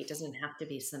that could be. It doesn't have to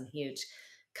be some huge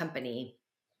company.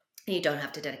 And you don't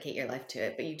have to dedicate your life to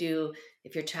it, but you do,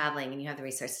 if you're traveling and you have the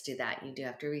resources to do that, you do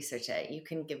have to research it. You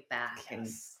can give back and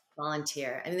Yes.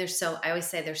 volunteer. I mean, I always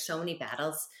say there's so many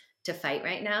battles to fight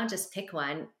right now. Just pick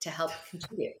one to help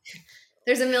contribute.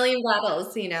 There's a million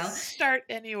battles, you know? Start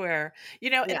anywhere.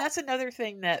 Yeah. And that's another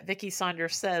thing that Vicky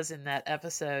Saunders says in that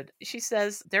episode. She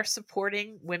says they're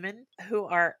supporting women who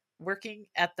are working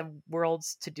at the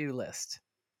world's to-do list.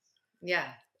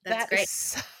 Yeah. That's That is great.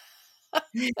 so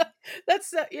that's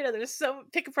there's so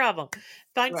pick a problem.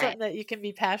 Find Right. something that you can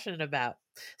be passionate about.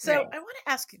 So, Right. I want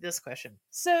to ask you this question.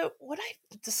 So, what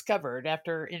I discovered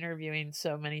after interviewing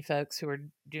so many folks who are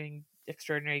doing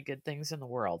extraordinary good things in the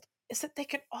world is that they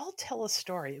can all tell a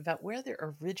story about where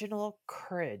their original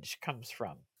courage comes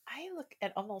from. I look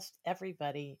at almost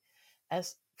everybody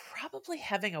as probably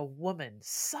having a woman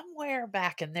somewhere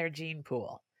back in their gene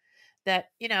pool that,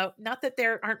 not that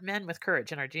there aren't men with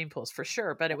courage in our gene pools for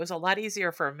sure, but it was a lot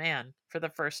easier for a man for the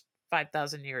first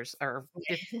 5,000 years or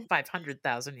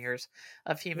 500,000 years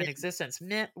of Yeah. human existence.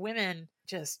 Women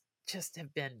just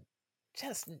have been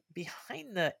just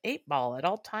behind the eight ball at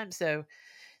all times. So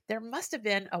there must have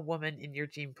been a woman in your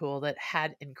gene pool that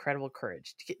had incredible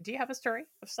courage. Do you have a story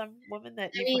of some woman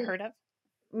that I you've mean, heard of?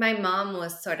 my mom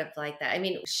was sort of like that. I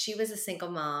mean, she was a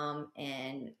single mom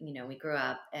and, we grew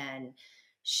up, and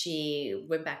she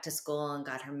went back to school and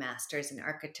got her master's in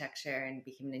architecture and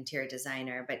became an interior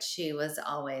designer. But she was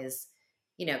always,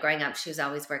 growing up, she was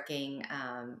always working.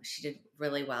 She did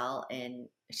really well, and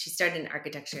she started in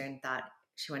architecture and thought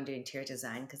she wanted to do interior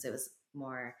design because it was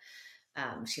more,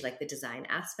 she liked the design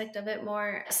aspect of it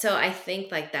more. So I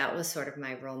think like that was sort of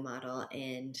my role model.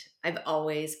 And I've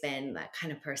always been that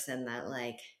kind of person that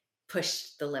like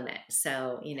pushed the limit.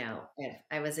 So, if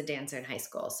I was a dancer in high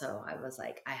school. So I was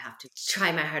like, I have to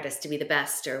try my hardest to be the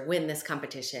best or win this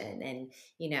competition. And,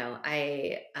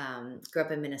 I grew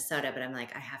up in Minnesota, but I'm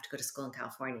like, I have to go to school in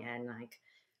California. And like,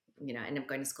 end up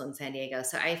going to school in San Diego.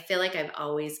 So I feel like I've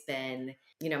always been,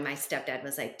 my stepdad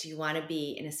was like, do you want to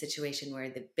be in a situation where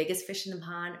the biggest fish in the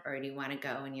pond, or do you want to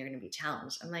go and you're going to be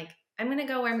challenged? I'm like, I'm going to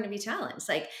go where I'm going to be challenged.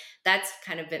 Like, that's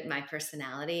kind of been my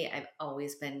personality. I've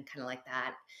always been kind of like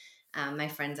that. My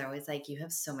friends are always like, you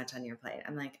have so much on your plate.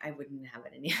 I'm like, I wouldn't have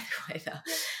it any other way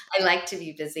though. I like to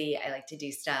be busy. I like to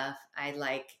do stuff. I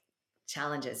like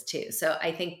challenges too. So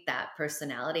I think that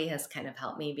personality has kind of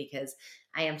helped me because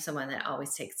I am someone that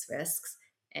always takes risks,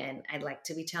 and I like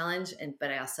to be challenged.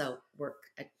 But I also work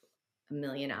a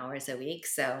million hours a week.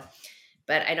 So,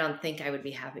 but I don't think I would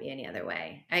be happy any other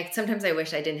way. Sometimes I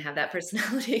wish I didn't have that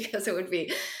personality because it would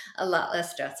be a lot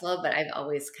less stressful, but I've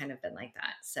always kind of been like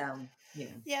that. So,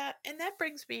 Yeah, and that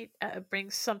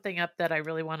brings something up that I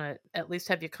really want to at least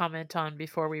have you comment on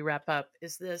before we wrap up.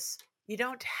 Is this you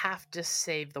don't have to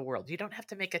save the world. You don't have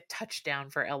to make a touchdown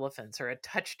for elephants or a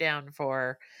touchdown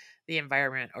for the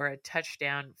environment or a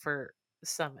touchdown for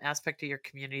some aspect of your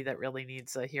community that really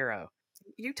needs a hero.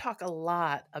 You talk a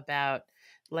lot about,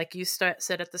 like you said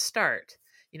at the start,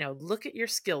 look at your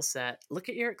skill set, look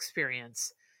at your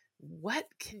experience. What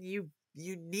can you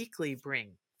uniquely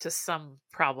bring to some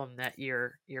problem that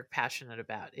you're passionate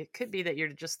about? It could be that you're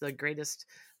just the greatest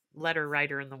letter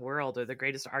writer in the world or the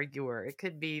greatest arguer. It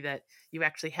could be that you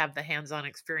actually have the hands-on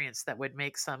experience that would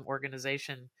make some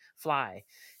organization fly.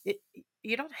 It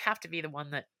You don't have to be the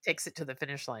one that takes it to the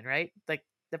finish line, right? Like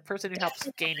the person who helps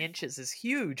gain inches is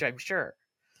huge, I'm sure.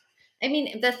 I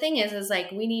mean, the thing is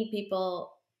like we need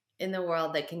people in the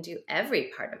world that can do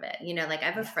every part of it. Like I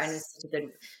have a friend who's Yes. such a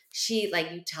good, she like,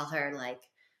 you tell her like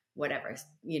whatever,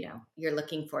 you're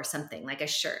looking for something like a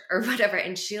shirt or whatever.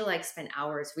 And she'll like spend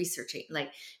hours researching.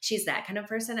 Like she's that kind of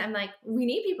person. I'm like, we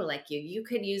need people like you. You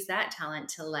could use that talent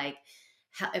to like,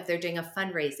 if they're doing a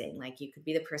fundraising, like you could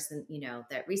be the person,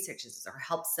 that researches or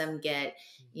helps them get,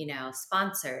 Mhm.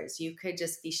 sponsors. You could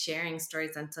just be sharing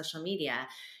stories on social media.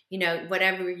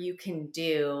 Whatever you can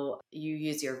do, you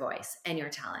use your voice and your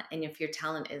talent. And if your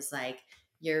talent is like,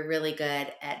 you're really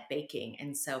good at baking,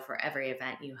 and so for every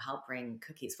event you help bring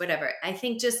cookies, whatever. I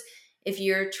think just if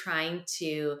you're trying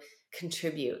to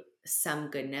contribute some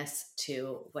goodness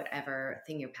to whatever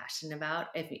thing you're passionate about,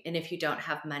 if you don't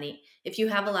have money, if you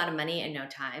have a lot of money and no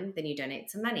time, then you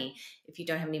donate some money. If you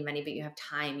don't have any money but you have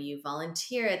time, you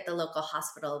volunteer at the local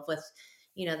hospital with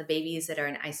the babies that are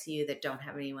in ICU that don't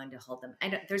have anyone to hold them.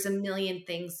 There's a million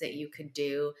things that you could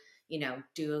do.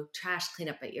 Do trash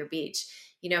cleanup at your beach.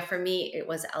 For me, it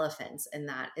was elephants, and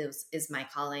that is my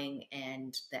calling.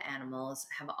 And the animals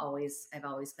I've always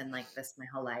been like this my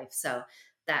whole life. So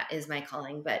that is my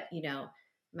calling. But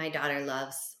my daughter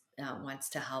wants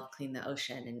to help clean the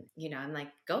ocean, and I'm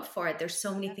like, go for it. There's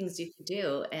so many things you Yes. can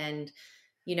do, and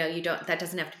that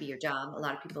doesn't have to be your job. A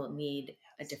lot of people need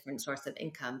a Yes. different source of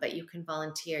income, but you can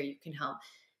volunteer, you can help.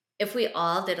 If we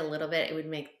all did a little bit, it would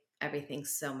make everything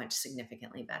so much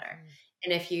significantly better. Hmm.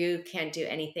 And if you can't do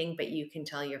anything, but you can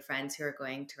tell your friends who are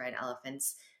going to ride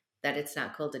elephants that it's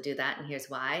not cool to do that and here's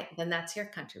why, then that's your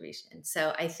contribution.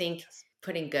 So I think Yes.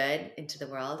 putting good into the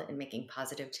world and making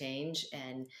positive change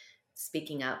and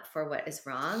speaking up for what is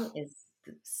wrong is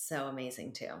so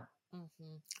amazing too.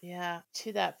 Yeah,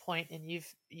 to that point, and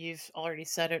you've already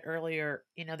said it earlier.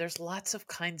 There's lots of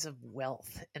kinds of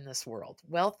wealth in this world.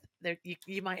 Wealth, there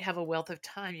you might have a wealth of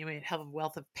time, you might have a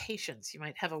wealth of patience, you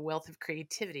might have a wealth of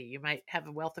creativity, you might have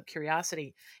a wealth of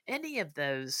curiosity. Any of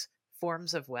those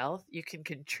forms of wealth, you can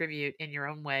contribute in your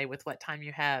own way with what time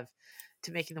you have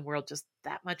to making the world just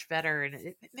that much better, and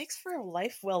it makes for a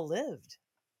life well lived.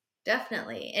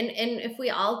 Definitely. And if we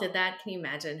all did that, can you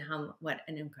imagine what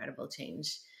an incredible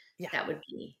change Yeah, that would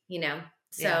be, you know?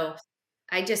 yeah, So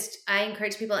I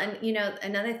encourage people, and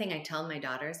another thing I tell my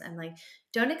daughters, I'm like,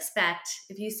 don't expect,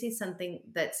 if you see something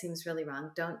that seems really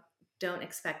wrong, don't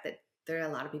expect that there are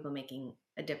a lot of people making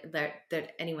a difference,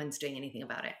 that anyone's doing anything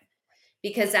about it.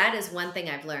 Because that is one thing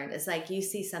I've learned. It's like you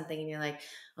see something and you're like,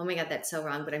 oh my God, that's so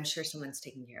wrong, but I'm sure someone's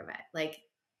taking care of it. Like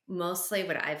mostly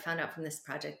what I've found out from this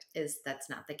project is that's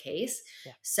not the case.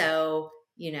 yeah, So,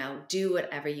 do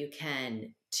whatever you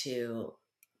can to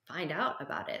find out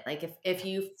about it. Like if yeah.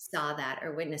 you saw that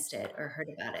or witnessed it or heard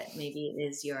about it, maybe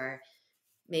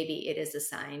it is a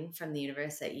sign from the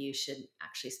universe that you should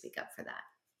actually speak up for that,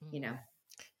 you know, Mhm.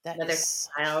 That is whether it's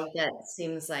a such. child that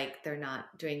seems like they're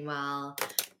not doing well,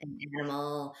 an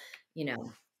animal, you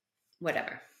know,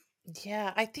 whatever.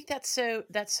 Yeah, I think that's so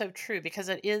true because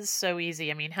it is so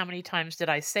easy. I mean, how many times did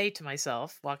I say to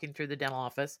myself walking through the dental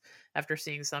office after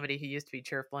seeing somebody who used to be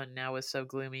cheerful and now is so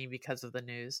gloomy because of the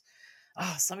news?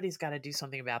 Oh, somebody's got to do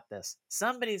something about this.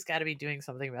 Somebody's got to be doing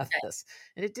something about this.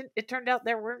 And it turned out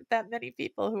there weren't that many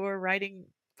people who were writing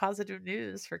positive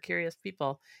news for curious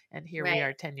people, and here we Right.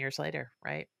 are 10 years later,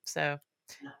 right? So,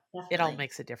 Yeah, it all definitely.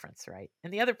 makes a difference, right?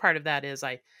 And the other part of that is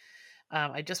I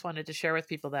just wanted to share with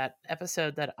people that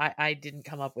episode that I didn't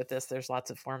come up with this. There's lots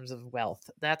of forms of wealth.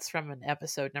 That's from an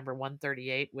episode number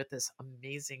 138 with this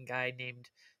amazing guy named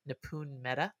Nipun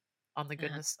Mehta on the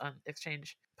Uh-huh. Goodness on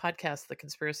Exchange podcast, The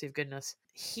Conspiracy of Goodness.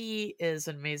 He is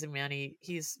an amazing man.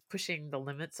 He's pushing the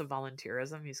limits of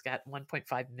volunteerism. He's got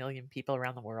 1.5 million people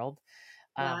around the world,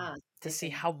 Wow, to see amazing.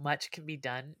 how much can be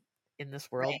done in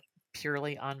this Right. world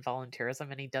purely on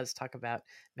volunteerism. And he does talk about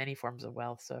many forms of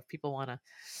wealth. So if people want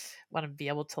to be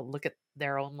able to look at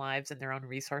their own lives and their own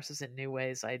resources in new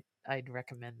ways, I'd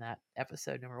recommend that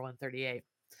episode number 138.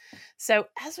 So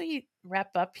as we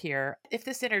wrap up here, if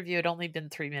this interview had only been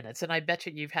 3 minutes, and I bet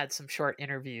you've had some short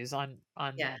interviews on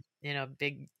Yeah.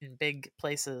 big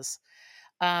places,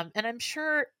 and I'm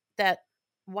sure that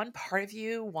one part of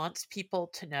you wants people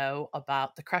to know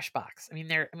about the crush box.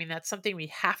 That's something we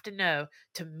have to know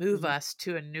to move Mhm. us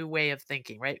to a new way of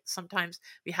thinking, right? Sometimes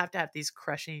we have to have these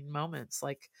crushing moments,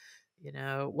 like,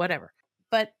 whatever.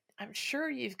 But I'm sure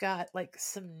you've got like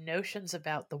some notions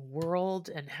about the world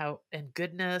and how and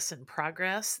goodness and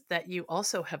progress that you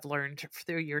also have learned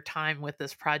through your time with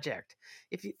this project.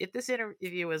 If this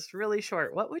interview was really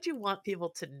short, what would you want people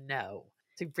to know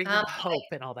to bring Um, them hope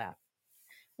and all that?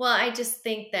 well, I just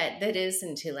think that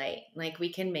isn't too late. Like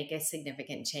we can make a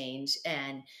significant change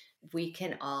and we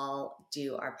can all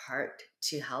do our part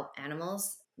to help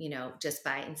animals, just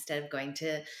by instead of going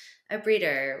to a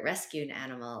breeder, rescue an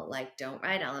animal, like don't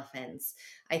ride elephants.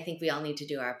 I think we all need to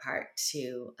do our part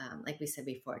to, like we said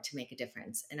before, to make a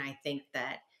difference. And I think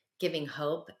that giving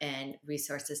hope and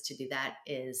resources to do that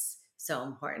is so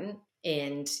important.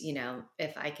 And,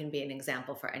 if I can be an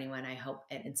example for anyone, I hope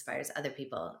it inspires other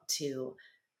people to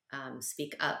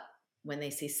speak up when they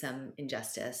see some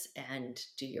injustice and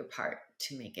do your part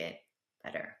to make it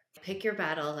better. Pick your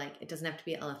battle. Like it doesn't have to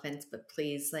be elephants, but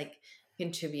please like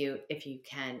contribute if you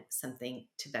can something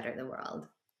to better the world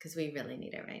because we really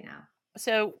need it right now.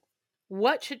 So,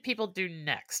 what should people do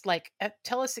next? Like,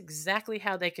 tell us exactly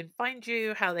how they can find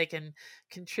you, how they can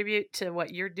contribute to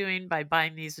what you're doing by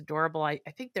buying these adorable. I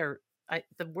think the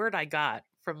word I got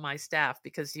from my staff,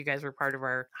 because you guys were part of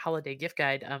our holiday gift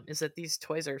guide, is that these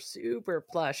toys are super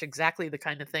plush, exactly the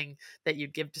kind of thing that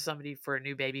you'd give to somebody for a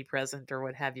new baby present or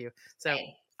what have you. So,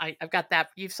 Right. I've got that.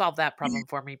 You've solved that problem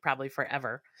for me probably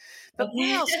forever. But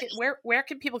where Okay. else? Where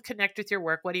can people connect with your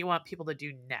work? What do you want people to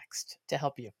do next to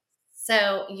help you?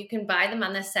 So you can buy them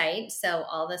on the site. So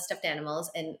all the stuffed animals,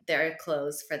 and there are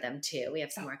clothes for them too. We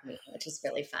have some Oh, more coming, which is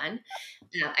really fun.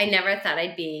 I never thought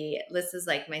I'd be. This is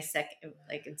like my second,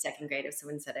 like in second grade, if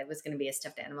someone said I was going to be a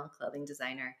stuffed animal clothing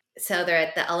designer. So they're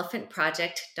at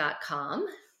theelephantproject.com.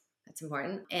 That's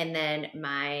important. And then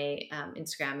my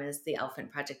Instagram is the Elephant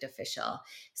Project Official.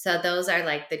 So those are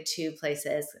like the two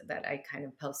places that I kind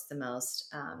of post the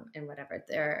most, and whatever.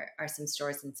 There are some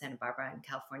stores in Santa Barbara and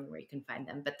California where you can find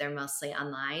them, but they're mostly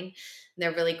online.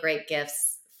 They're really great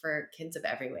gifts for kids of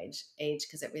every age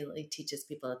because it really teaches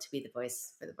people to be the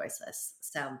voice for the voiceless.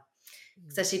 So mm,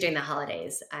 especially during the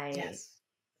holidays, yes.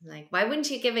 like, why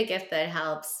wouldn't you give a gift that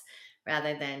helps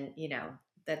rather than,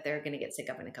 that they're going to get sick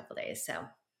of in a couple days? So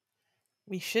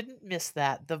We shouldn't miss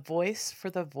that. The voice for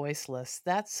the voiceless.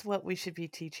 That's what we should be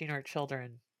teaching our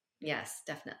children. yes,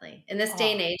 definitely. In this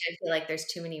day and Oh, age, I feel like there's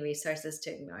too many resources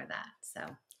to ignore that. So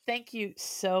thank you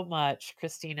so much,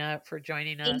 Kristina, for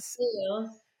joining thank us. you.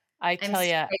 I I'm tell so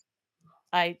you,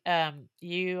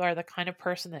 you are the kind of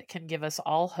person that can give us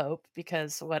all hope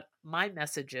because what my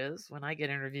message is when I get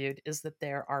interviewed is that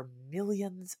there are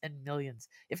millions and millions,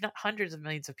 if not hundreds of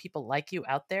millions of people like you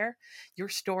out there. Your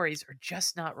stories are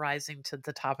just not rising to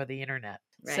the top of the internet.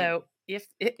 right. So if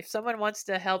someone wants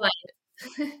to help Well,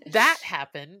 that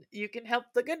happen, you can help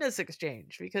the goodness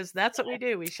exchange because that's what we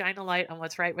do. We shine a light on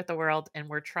what's right with the world, and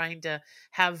we're trying to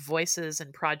have voices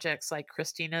and projects like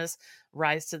Christina's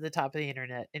rise to the top of the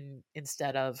internet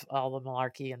instead of all the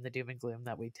malarkey and the doom and gloom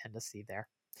that we tend to see there.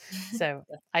 So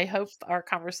I hope our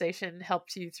conversation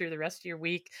helped you through the rest of your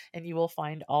week and you will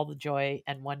find all the joy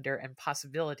and wonder and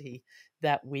possibility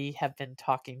that we have been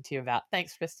talking to you about.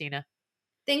 Thanks, Christina.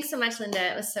 Thanks so much,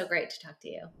 Linda. It was so great to talk to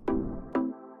you.